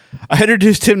 I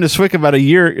introduced him to Swick about a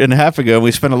year and a half ago, and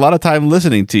we spent a lot of time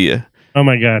listening to you. Oh,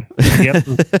 my God. Yep.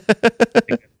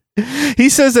 He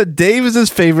says that Dave is his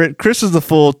favorite, Chris is the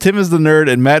fool, Tim is the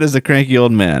nerd, and Matt is the cranky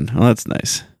old man. Well, that's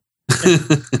nice.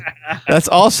 That's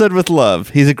all said with love.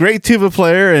 He's a great tuba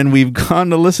player, and we've gone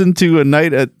to listen to a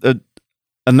night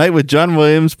with John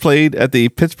Williams played at the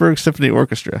Pittsburgh Symphony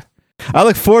Orchestra. I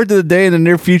look forward to the day in the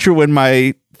near future when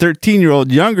my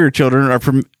 13-year-old younger children are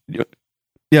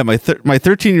my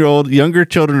 13-year-old younger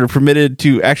children are permitted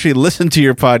to actually listen to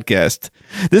your podcast.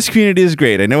 This community is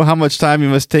great. I know how much time you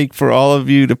must take for all of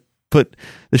you to put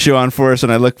the show on for us,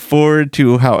 and I look forward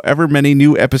to however many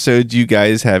new episodes you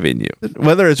guys have in you.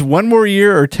 Whether it's 1 more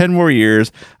year or 10 more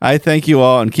years, I thank you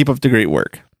all and keep up the great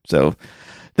work. So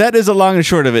that is the long and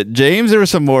short of it. James, there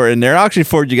was some more in there. I'll actually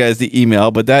forward you guys the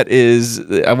email, but I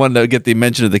wanted to get the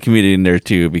mention of the community in there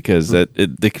too, because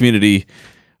the community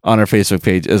on our Facebook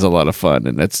page is a lot of fun,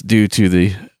 and that's due to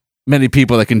the many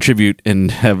people that contribute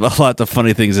and have a lot of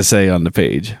funny things to say on the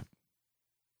page.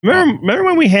 Remember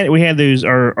when we had those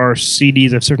our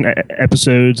CDs of certain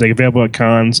episodes like available at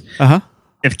cons? Uh-huh.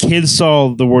 If kids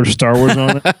saw the word Star Wars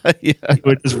on it, yeah, they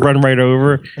would just run right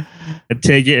over and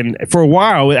take it. And for a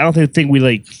while, I don't think we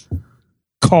like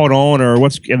caught on or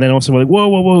what's. And then also we're like,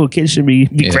 whoa, kids should be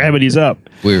grabbing these up.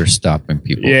 We were stopping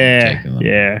people. Yeah, from taking them.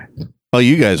 Yeah. Oh,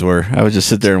 you guys were. I would just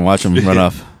sit there and watch them run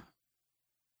off.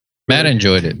 Matt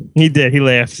enjoyed it. He did. He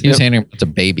laughed. He was handing them to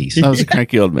babies. I was a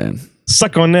cranky old man.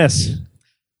 Suck on this.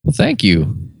 Well, thank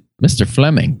you, Mr.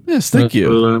 Fleming. Yes, thank you.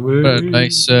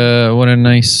 What a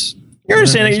nice. You're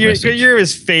saying you're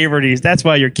his favorite. That's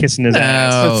why you're kissing his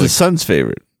ass. That's his son's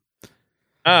favorite.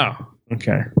 Oh,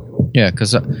 okay. Yeah,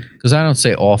 because I don't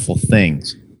say awful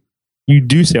things. You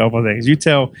do say awful things.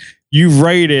 You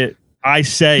write it. I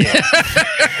say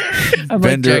it.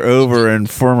 Bend her over and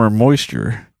former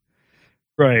moisture.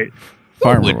 Right.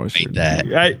 Farmer moisture.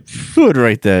 Who would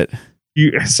write that?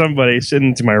 Somebody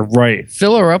sitting to my right.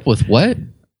 Fill her up with what?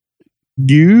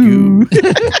 Goo.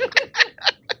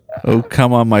 Oh,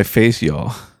 come on my face,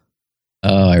 y'all.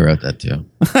 Oh, I wrote that too.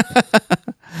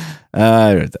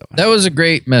 I wrote that one. That was a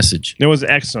great message. It was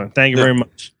excellent. Thank you very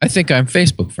much. I think I'm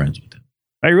Facebook friends with him.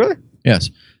 Are you really?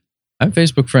 Yes. I'm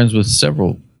Facebook friends with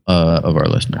several of our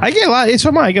listeners. I get a lot.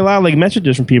 I get a lot of like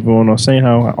messages from people and saying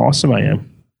how awesome I am.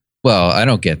 Well, I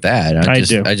don't get that.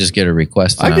 I just get a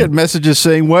request. I get messages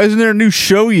saying, "Why isn't there a new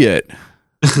show yet?"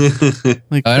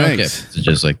 Like, I don't get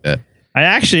messages like that. I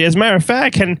actually, as a matter of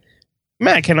fact, can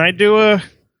I do a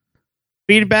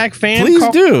feedback fan? Please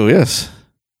do. Yes.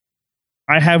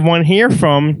 I have one here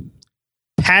from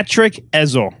Patrick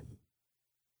Ezel.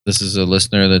 This is a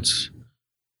listener that's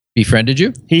befriended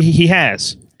you? He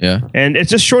has. Yeah. And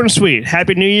it's just short and sweet.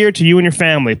 Happy New Year to you and your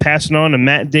family. Passing on to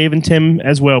Matt, Dave, and Tim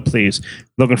as well, please.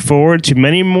 Looking forward to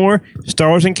many more Star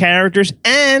Wars and characters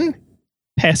and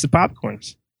Pass the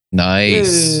Popcorns.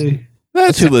 Nice. Yay.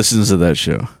 That's who listens to that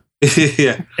show.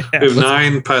 Yeah. We have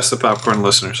 9 Pass the Popcorn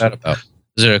listeners.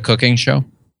 Is it a cooking show?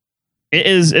 It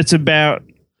is. It's about...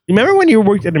 Remember when you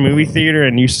worked at a movie theater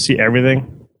and you used to see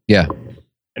everything? Yeah.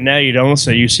 And now you don't, so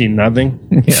you see nothing?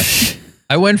 Yeah.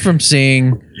 I went from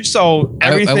seeing... You saw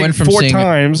everything 4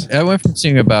 times. I went from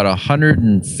seeing about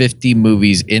 150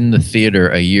 movies in the theater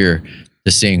a year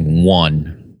to seeing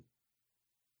 1.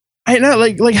 I know,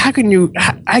 like how can you...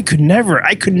 I could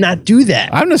not do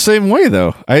that. I'm the same way,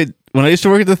 though. When I used to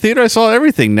work at the theater, I saw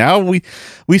everything. Now we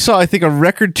saw, I think, a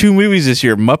record 2 movies this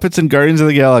year, Muppets and Guardians of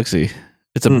the Galaxy.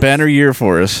 It's a banner year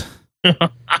for us. Tim,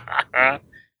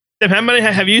 how many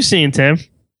have you seen, Tim?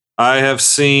 I have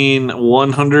seen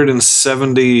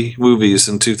 170 movies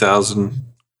in 2000.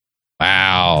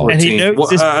 Wow. And he knows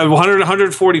this,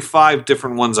 145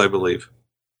 different ones, I believe.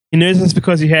 he knows this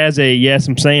because he has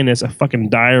a fucking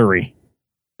diary.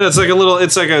 It's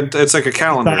like a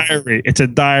calendar. Diary. It's a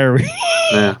diary.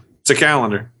 Yeah, it's a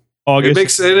calendar.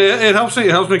 August. It helps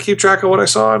me keep track of what I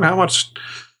saw and how much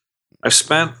I've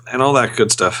spent and all that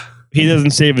good stuff. He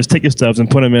doesn't save his ticket stubs and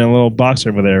put them in a little box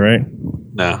over there, right?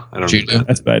 No, I don't do that.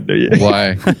 That's bad.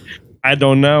 Why? I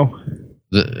don't know.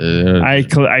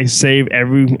 I save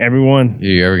everyone. Are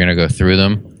you ever gonna go through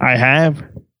them? I have.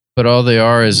 But all they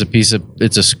are is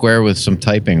it's a square with some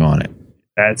typing on it.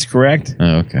 That's correct.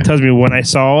 Oh, okay. It tells me when I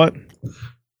saw it,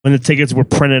 when the tickets were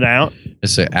printed out.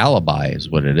 It's an alibi, is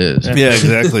what it is. Yeah,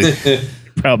 exactly.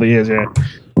 Probably is. Yeah.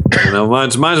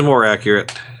 Mine's more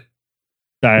accurate.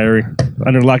 Diary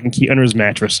under lock and key under his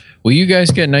mattress. Well, you guys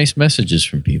get nice messages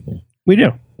from people. We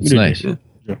do. It's nice. Yeah.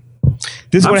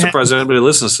 This is I'm what surprised anybody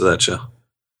listens to that show.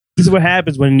 This is what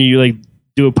happens when you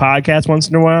do a podcast once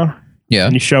in a while. Yeah.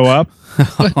 And you show up.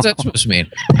 What's that supposed to mean?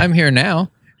 I'm here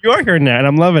now. You are here now, and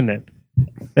I'm loving it.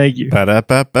 Thank you.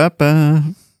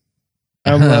 Ba-da-ba-ba-ba.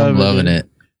 I'm loving it.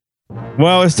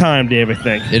 Well, it's time, Dave, I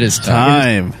think. It is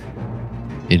time.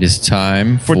 It is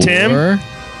time for Tim.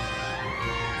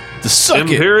 The suck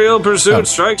Imperial Pursuit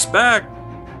strikes back.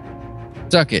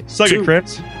 Suck it. Suck it,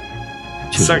 Chris.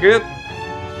 Suck it.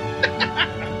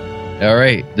 All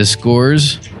right. The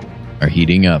scores are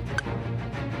heating up.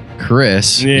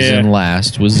 Chris is in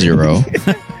last with 0.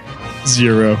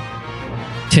 0.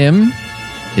 Tim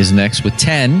is next with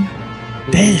 10.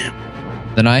 Damn.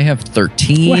 Then I have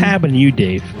 13. What happened to you,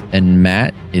 Dave? And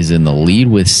Matt is in the lead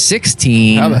with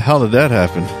 16. How the hell did that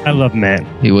happen? I love Matt.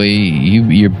 Anyway,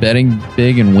 you're betting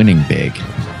big and winning big.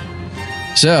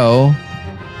 So,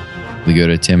 we go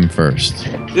to Tim first.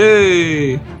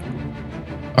 Yay.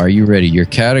 Are you ready? Your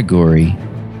category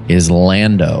is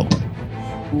Lando.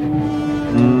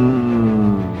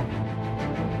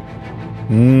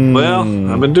 Well,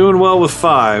 I've been doing well with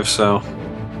 5, so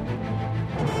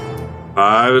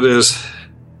 5 it is.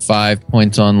 5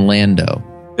 points on Lando.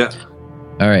 Yeah.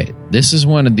 All right. This is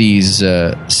one of these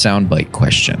soundbite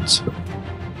questions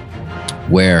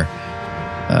where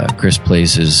Chris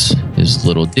plays his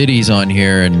little ditties on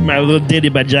here, and My Little Ditty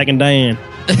by Jack and Diane.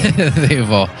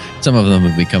 some of them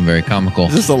have become very comical.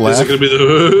 Is this a laugh? Is it going to be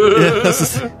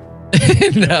the...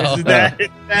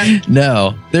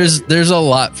 No. There's a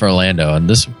lot for Lando, and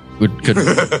this could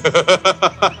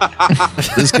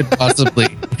this could possibly.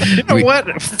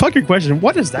 What? Fuck your question.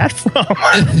 What is that from?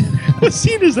 What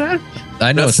scene is that?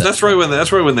 I know that's right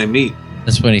when they meet.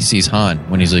 That's when he sees Han.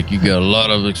 When he's like, "You got a lot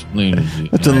of explaining."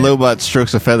 That's when Lobot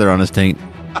strokes a feather on his taint.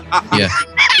 Yeah.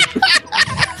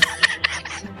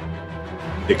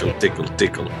 Tickle, tickle,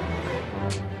 tickle.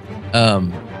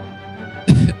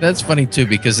 That's funny too,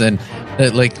 because then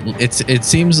it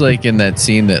seems like in that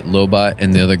scene that Lobot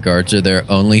and the other guards are there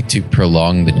only to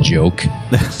prolong the joke.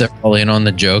 They're all in on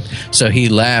the joke, so he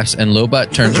laughs and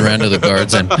Lobot turns around to the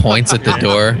guards and points at the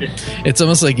door. It's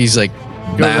almost like he's like,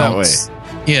 bounce.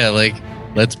 Yeah, like,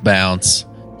 let's bounce.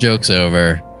 Joke's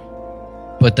over.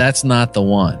 But that's not the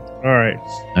one. All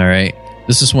right.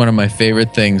 This is one of my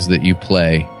favorite things that you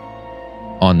play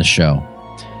on the show.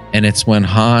 And it's when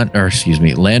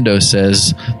Lando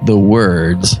says the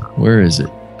words. Where is it?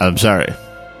 I'm sorry.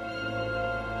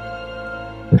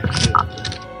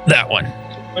 That one.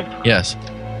 Yes.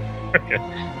 Okay.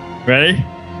 Ready?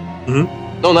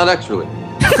 Mm-hmm. No, not actually.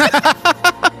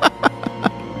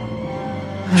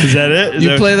 Is that it?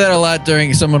 You play that a lot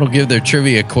during. Someone will give their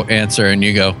trivia answer, and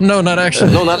you go, "No, not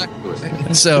actually." No, not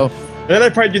actually. So. Then I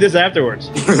probably do this afterwards.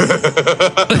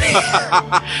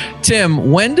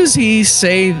 Tim, when does he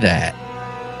say that?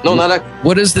 No, not actually.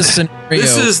 What is the scenario?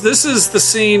 This is the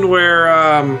scene where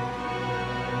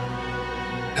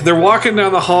they're walking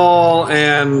down the hall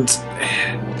and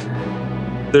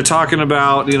they're talking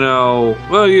about,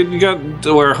 well, you got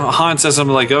where Han says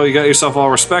something like, "Oh, you got yourself all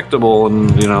respectable," and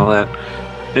that.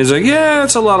 And he's like, "Yeah,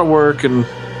 it's a lot of work," and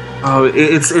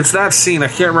it's that scene. I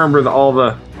can't remember all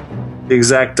the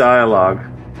exact dialogue.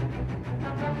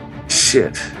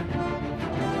 Shit.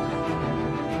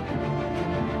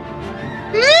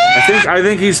 I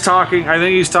think he's talking. I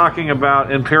think he's talking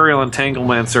about Imperial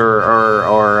entanglements,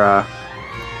 or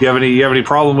you have any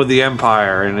problem with the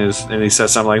Empire? And he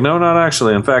says something like, "No, not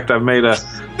actually. In fact, I've made a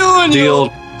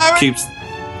deal keeps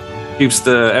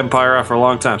the Empire out for a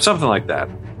long time." Something like that.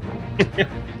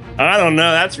 I don't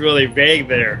know. That's really vague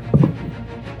there.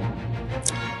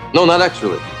 No, not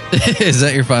actually. Is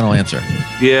that your final answer?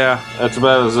 Yeah, that's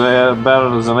about as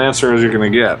an answer as you're going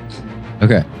to get.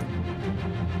 Okay.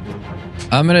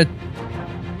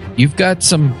 You've got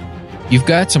some You've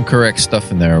got some correct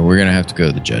stuff in there. We're gonna have to go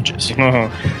to the judges.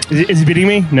 Is he beating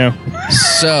me? No.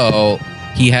 So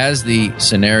he has the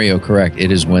scenario correct. It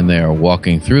is when they are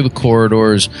walking through the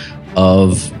corridors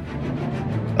of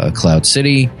Cloud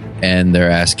City, and they're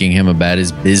asking him about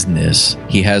his business.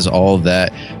 He has all of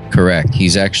that correct.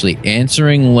 He's actually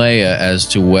answering Leia as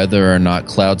to whether or not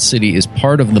Cloud City is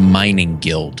part of the mining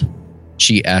guild.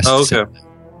 She asks him,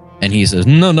 and he says,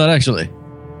 "No, not actually."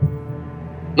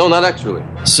 No, not actually.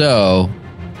 So,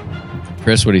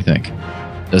 Chris, what do you think?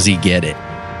 Does he get it?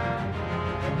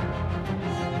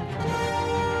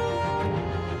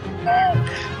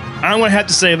 I'm going to have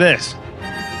to say this.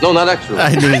 No, not actually.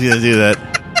 I knew he was going to do that.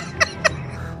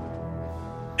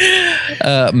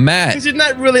 Matt. Because he's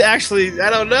not really actually, I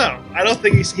don't know. I don't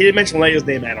think he didn't mention Leia's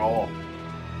name at all.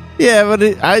 Yeah, but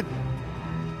I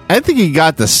think he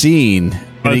got the scene.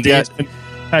 And he got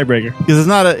tiebreaker. Because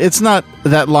it's not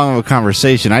that long of a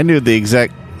conversation. I knew the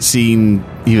exact scene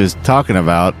he was talking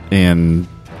about, and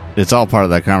it's all part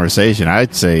of that conversation.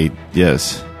 I'd say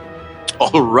yes.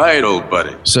 All right, old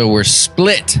buddy. So we're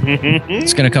split.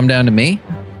 It's going to come down to me.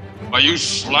 Are you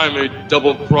slimy,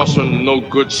 double-crosser,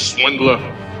 no-good swindler?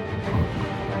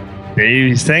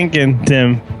 He's thinking,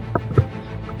 Tim.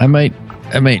 I might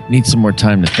need some more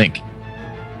time to think.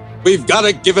 We've got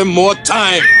to give him more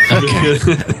time. Okay.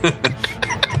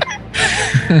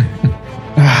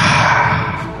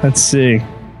 Let's see.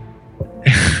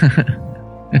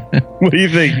 What do you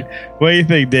think? What do you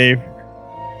think, Dave?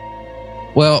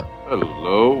 Well,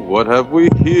 hello. What have we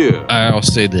here? I'll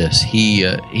say this: he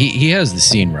has the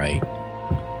scene right.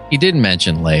 He didn't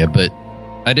mention Leia, but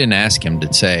I didn't ask him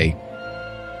to say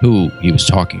who he was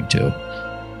talking to.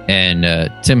 And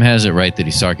Tim has it right that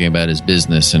he's talking about his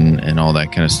business and all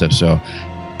that kind of stuff. So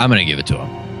I'm going to give it to him.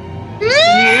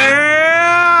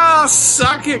 Yeah,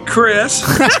 suck it, Chris.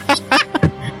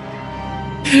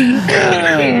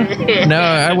 No,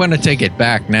 I want to take it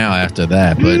back now after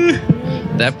that,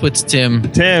 but that puts Tim.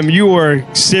 Tim, you are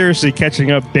seriously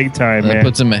catching up big time, man. That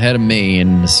puts him ahead of me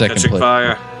in the second Catching place.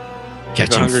 fire.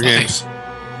 Catching Hunger fire. Games.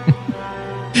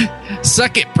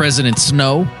 Suck it, President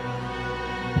Snow.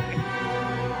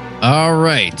 All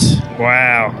right.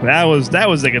 Wow, that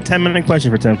was like a 10-minute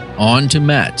question for Tim. On to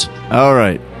Matt. All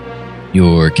right.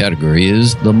 Your category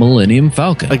is the Millennium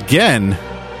Falcon. Again.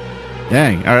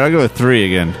 Dang. All right, I'll go with 3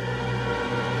 again.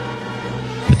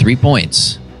 For 3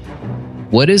 points.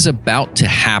 What is about to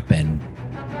happen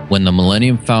when the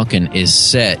Millennium Falcon is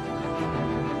set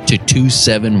to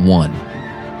 271?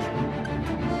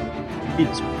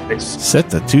 Set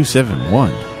the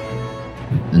 271.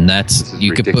 And that's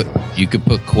you could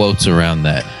put quotes around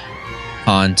that.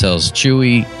 Han tells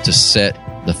Chewie to set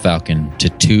the Falcon to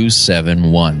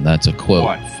 271. That's a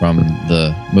quote from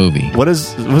the movie.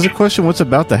 Was the question? What's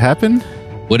about to happen?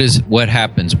 What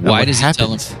happens? No, Why what does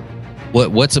happens? he tell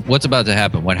him? What's about to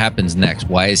happen? What happens next?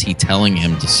 Why is he telling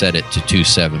him to set it to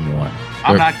 271?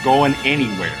 I'm not going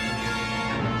anywhere.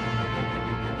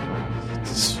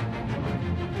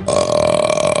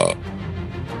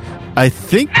 I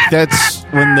think that's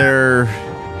when they're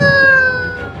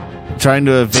trying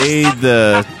to evade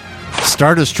the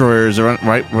Star Destroyers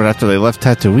right after they left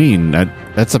Tatooine.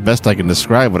 That's the best I can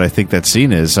describe what I think that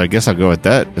scene is. So I guess I'll go with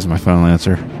that as my final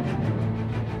answer.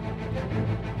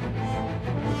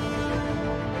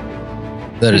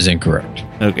 That is incorrect.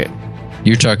 Okay.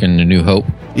 You're talking A New Hope?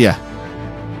 Yeah.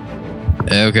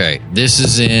 Okay. This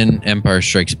is in Empire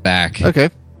Strikes Back. Okay.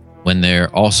 When they're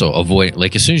also avoiding,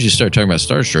 like as soon as you start talking about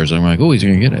Star Destroyers, I'm like, oh, he's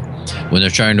going to get it. When they're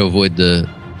trying to avoid the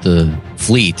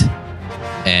fleet,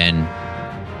 and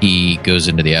he goes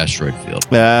into the asteroid field.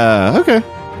 Okay.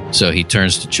 So he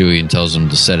turns to Chewie and tells him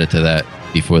to set it to that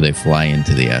before they fly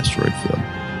into the asteroid field.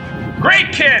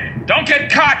 Great kid! Don't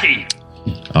get cocky!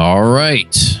 All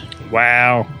right.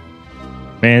 Wow.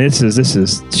 Man, this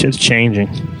is shit's changing.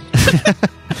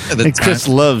 It just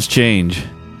loves change.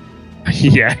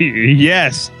 Yeah,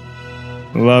 yes.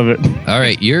 Love it. All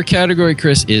right, your category,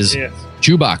 Chris, is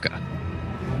Chewbacca.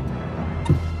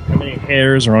 How many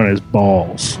hairs are on his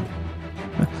balls?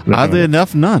 Oddly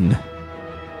enough, none.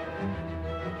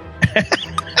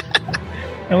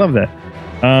 I love that.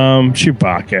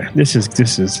 Chewbacca. This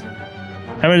is.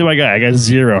 How many do I got? I got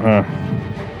 0, huh?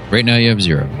 Right now you have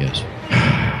 0, yes.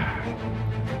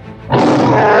 All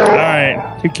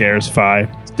right. Who cares? 5.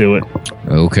 Let's do it.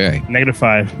 Okay.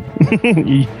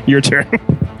 -5. Your turn.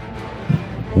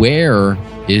 Where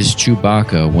is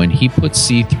Chewbacca when he puts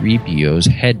C-3PO's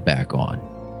head back on?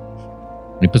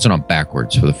 When he puts it on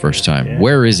backwards for the first time. Yeah.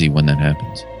 Where is he when that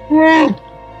happens?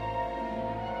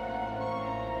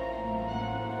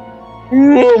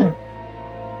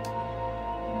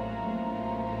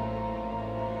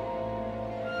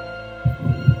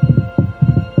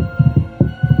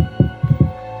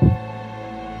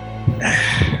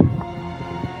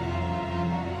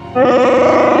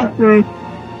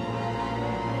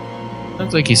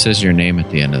 sounds like he says your name at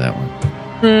the end of that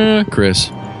one. Chris.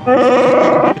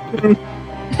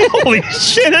 Holy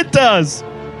shit, it does.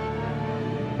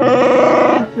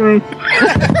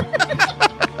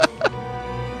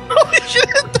 Holy shit,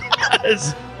 it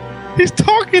does. He's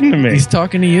talking to me. He's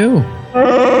talking to you.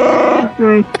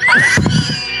 I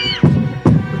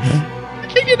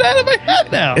can't get out of my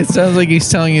head now. It sounds like he's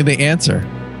telling you the answer.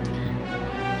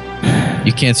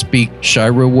 You can't speak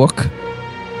Shirowuk?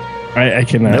 I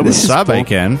cannot. No, but Sabe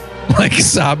can. Like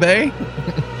Sabe?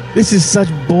 This is such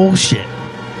bullshit.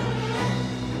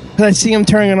 Because I see him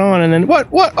turning it on, and then what?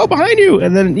 Oh, behind you!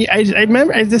 And then I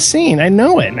remember this scene. I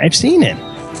know it. I've seen it.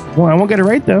 Well, I won't get it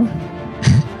right though.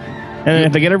 And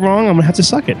if I get it wrong, I'm gonna have to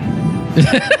suck it.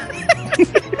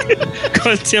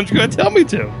 Because Tim's gonna tell me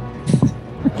to.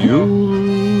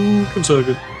 You can suck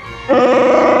it.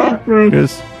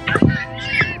 Yes.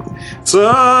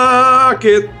 Suck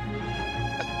it.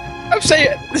 I'm saying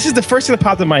this is the first thing that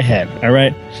popped in my head. All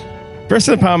right, first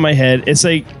thing that popped in my head. It's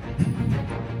like,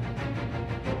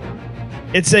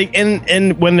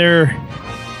 and when they're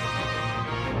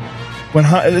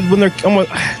almost,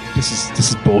 this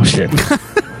is bullshit.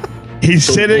 He's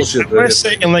So sitting. bullshit, I'm gonna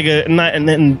say in like a not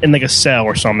in like a cell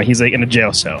or something. He's like in a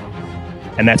jail cell,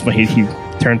 and that's when he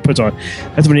puts on.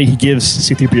 That's when he gives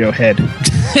C-3PO head.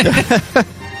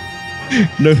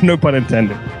 No pun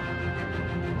intended.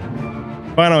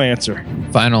 Final answer.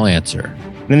 Final answer.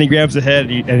 Then he grabs the head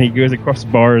and he goes across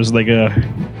the bars like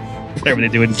whatever they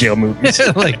do in jail movies.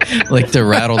 like to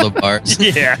rattle the bars.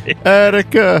 Yeah.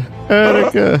 Attica.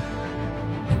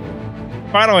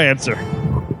 Final answer.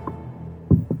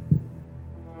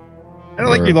 I don't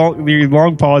like your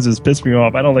long pauses. Piss me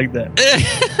off. I don't like that.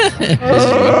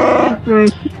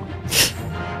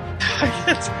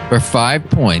 For 5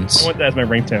 points. I want that as my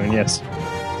ringtone. Yes.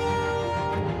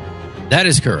 That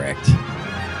is correct.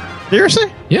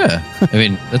 Seriously? Yeah. I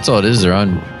mean, that's all it is. They're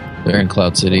in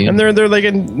Cloud City. And they're like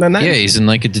in the night. Yeah, he's in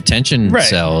like a detention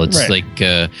cell. It's right. like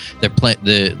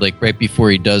like right before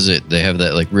he does it, they have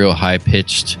that like real high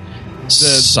pitched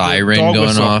siren dog going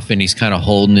whistle. off, and he's kind of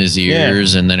holding his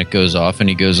ears, and then it goes off, and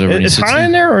he goes over. and he Is sits Han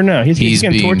in there or no? He's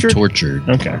getting being tortured.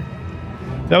 Okay.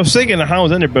 I was thinking that Han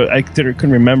was in there, but I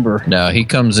couldn't remember. No, he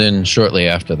comes in shortly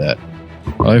after that.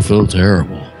 I feel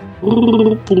terrible.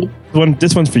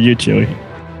 This one's for you, Chewie.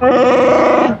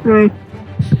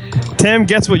 Tim,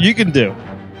 guess what you can do?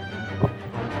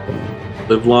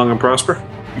 Live long and prosper.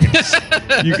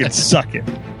 You can suck it.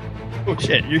 Oh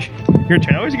shit! Your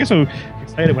turn. I always get so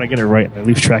excited when I get it right. I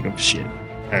lose track of shit.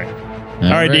 All right,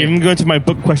 all right, Dave. I'm going to my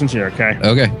book of questions here. Okay.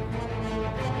 Okay.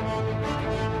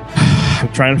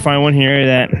 I'm trying to find one here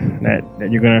that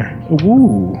you're gonna.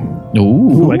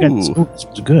 Ooh! I got this. Ooh, this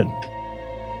was good.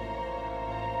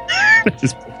 This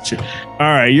is bullshit.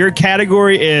 All right, your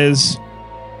category is.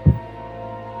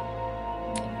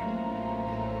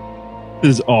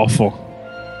 This is awful.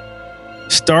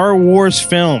 Star Wars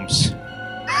films.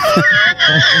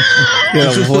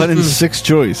 Yeah, 1 in 6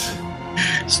 choice.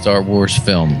 Star Wars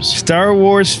films. Star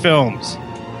Wars films.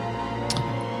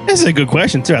 This is a good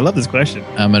question too. I love this question.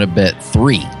 I'm gonna bet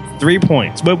 3. 3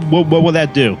 points. What will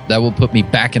that do? That will put me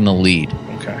back in the lead.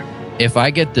 Okay. If I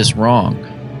get this wrong,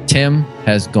 Tim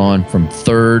has gone from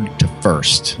 3rd to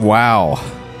 1st. Wow.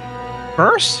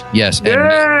 First? Yes.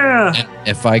 And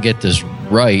if I get this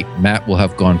right, Matt will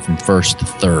have gone from 1st to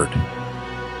 3rd.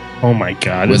 Oh my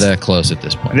God. We're that close at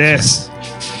this point. This.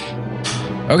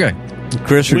 Okay.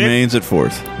 Chris remains at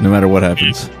 4th, no matter what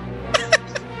happens.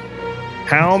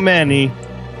 How many? Is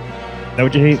that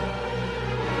what you hate?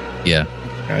 Yeah.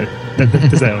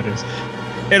 That's how it is.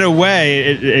 In a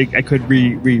way, I could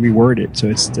reword it so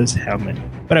it's just how many,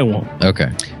 but I won't.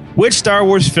 Okay. Which Star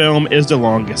Wars film is the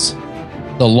longest?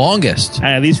 The longest?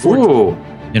 These 4. Ooh.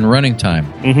 In running time.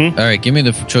 Mm-hmm. All right, give me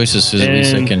the choices so at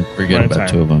least I can forget about time.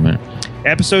 2 of them.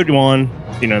 Episode 1,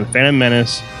 The Phantom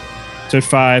Menace. Episode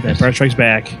 5, Empire Strikes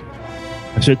Back.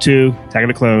 Episode 2, Attack of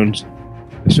the Clones.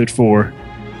 Episode 4,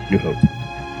 New Hope.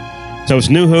 So it's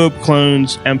New Hope,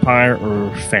 Clones, Empire,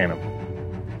 or Phantom.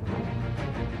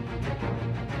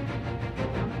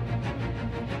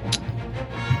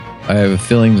 I have a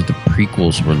feeling that the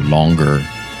prequels were longer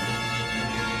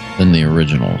than the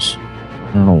originals.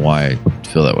 I don't know why I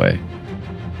feel that way.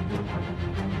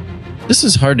 This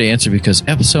is hard to answer because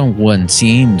episode 1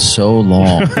 seemed so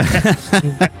long.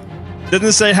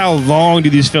 Doesn't say how long do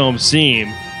these films seem.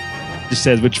 It just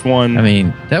says which one. I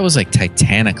mean, that was like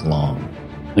Titanic long.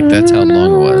 Like, that's how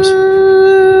long it was.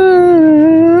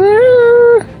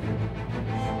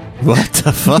 What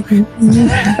the fuck?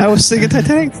 I was singing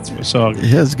Titanic song.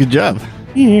 Yes, good job.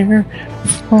 Here,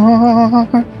 far,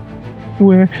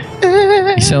 wherever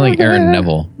You sound like Aaron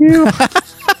Neville.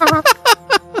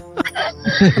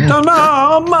 Don't know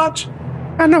how much.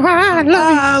 I know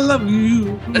I love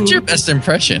you. That's your best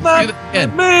impression. Love Do that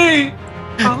again. me.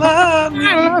 I love you.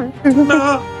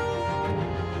 No.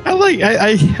 I like.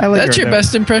 That's your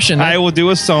best impression. I will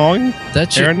do a song.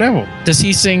 That's Aaron Neville. Does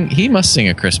he sing? He must sing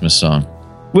a Christmas song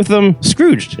with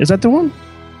Scrooged. Is that the one?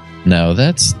 No,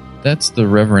 that's the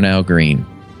Reverend Al Green.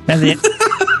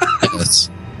 Yes.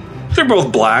 They're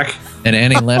both black. And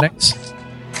Annie Lennox.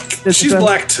 She's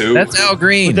black too. That's Al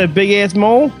Green. With that big ass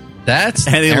mole. That's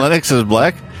Annie Lennox is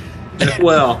black.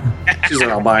 Well, she's an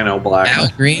albino black. Al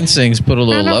Green sings "Put a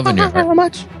Little Love in Your Heart." How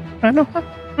much I know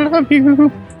I love you.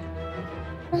 You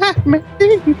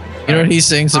know what he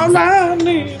sings from a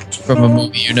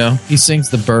movie? You know, he sings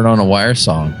the "Bird on a Wire"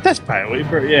 song. That's probably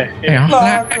bird. Yeah.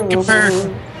 Like a bird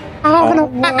on a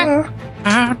wire.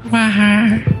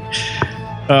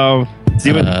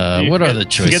 What are the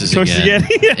choices again?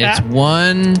 It's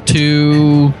 1,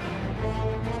 2,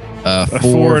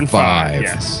 4, and 5.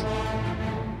 Yes.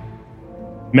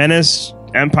 Menace,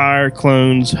 Empire,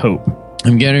 Clones, Hope.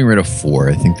 I'm getting rid of 4.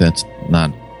 I think that's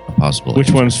not a possible.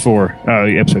 Which one's 4? Oh,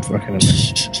 episode 4. Okay,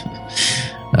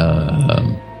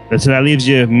 so that leaves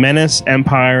you Menace,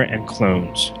 Empire, and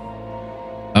Clones.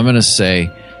 I'm going to say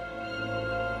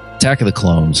Attack of the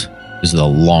Clones is the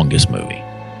longest movie.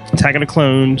 Attack of the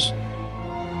Clones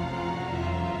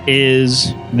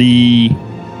is the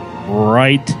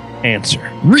right answer.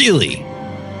 Really?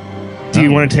 Do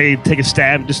you want to take a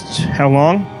stab? Just how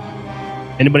long?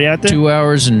 Anybody out there? 2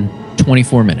 hours and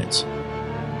 24 minutes.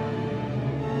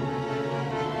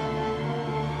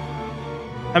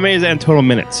 How many is that in total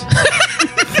minutes?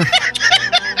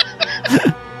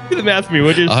 Do the math for me,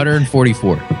 would you?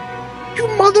 144. You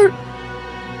mother...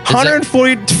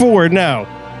 144, no.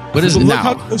 What is it Look now?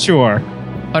 how close you are.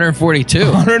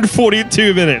 142.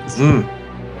 142 minutes.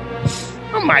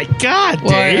 Oh my God, Dave.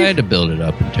 Well, I had to build it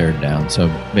up and tear it down, so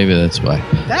maybe that's why.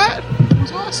 That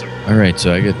was awesome. All right,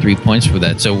 so I get 3 points for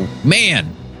that. So,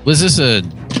 man, was this an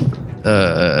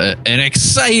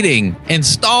exciting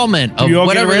installment of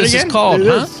whatever this is called,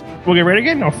 huh? We'll get ready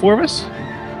again? All 4 of us?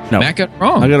 No. Matt got it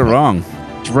wrong. I got it wrong.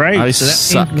 That's right. I So that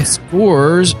suck. means the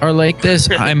scores are like this.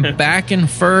 I'm back in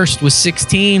first with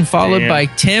 16, followed by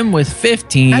Tim with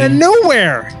 15. Out of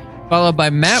nowhere. Followed by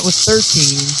Matt with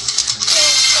 13.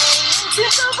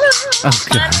 Oh,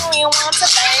 God.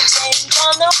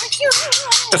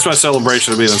 That's my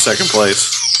celebration of being in second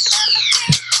place.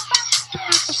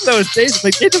 Those days,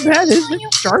 like, Dave's had his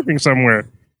charging somewhere.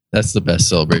 That's the best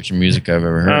celebration music I've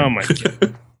ever heard. Oh, my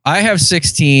God. I have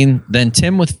 16, then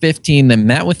Tim with 15, then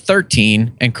Matt with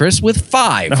 13, and Chris with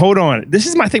 5. Now, hold on. This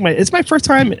is my thing. It's my first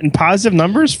time in positive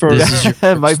numbers for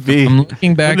It might be. I'm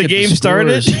looking back when the at game the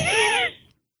started.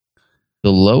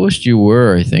 The lowest you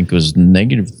were, I think, was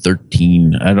negative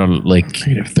 13. I don't like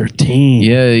negative 13.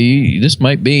 Yeah, this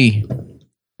might be.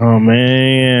 Oh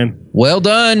man! Well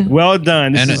done. Well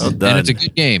done. And it's a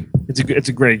good game. It's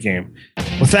a great game.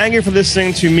 Well, thank you for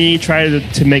listening to me try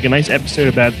to make a nice episode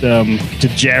about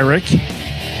Dejarik.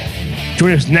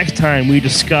 Join us next time we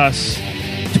discuss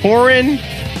Torin.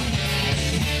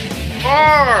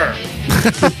 Far.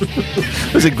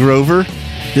 Was it Grover?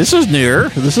 This is near.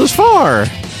 This is far.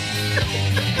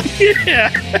 Yeah.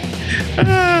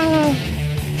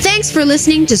 Thanks for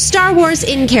listening to Star Wars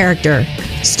in Character.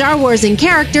 Star Wars in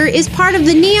Character is part of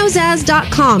the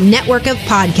NEOZAZ.com network of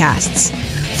podcasts.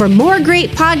 For more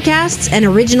great podcasts and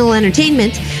original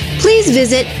entertainment, please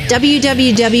visit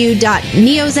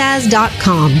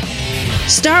www.neozaz.com.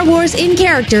 Star Wars in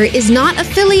Character is not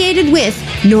affiliated with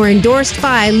nor endorsed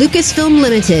by Lucasfilm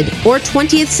Limited or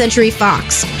 20th Century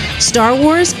Fox. Star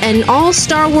Wars and all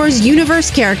Star Wars universe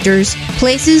characters,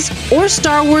 places, or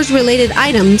Star Wars related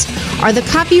items are the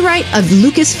copyright of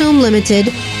Lucasfilm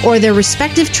Limited or their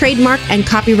respective trademark and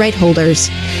copyright holders.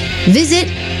 Visit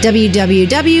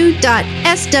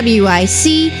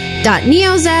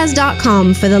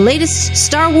www.swic.neozaz.com for the latest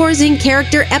Star Wars in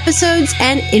Character episodes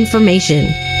and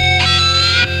information.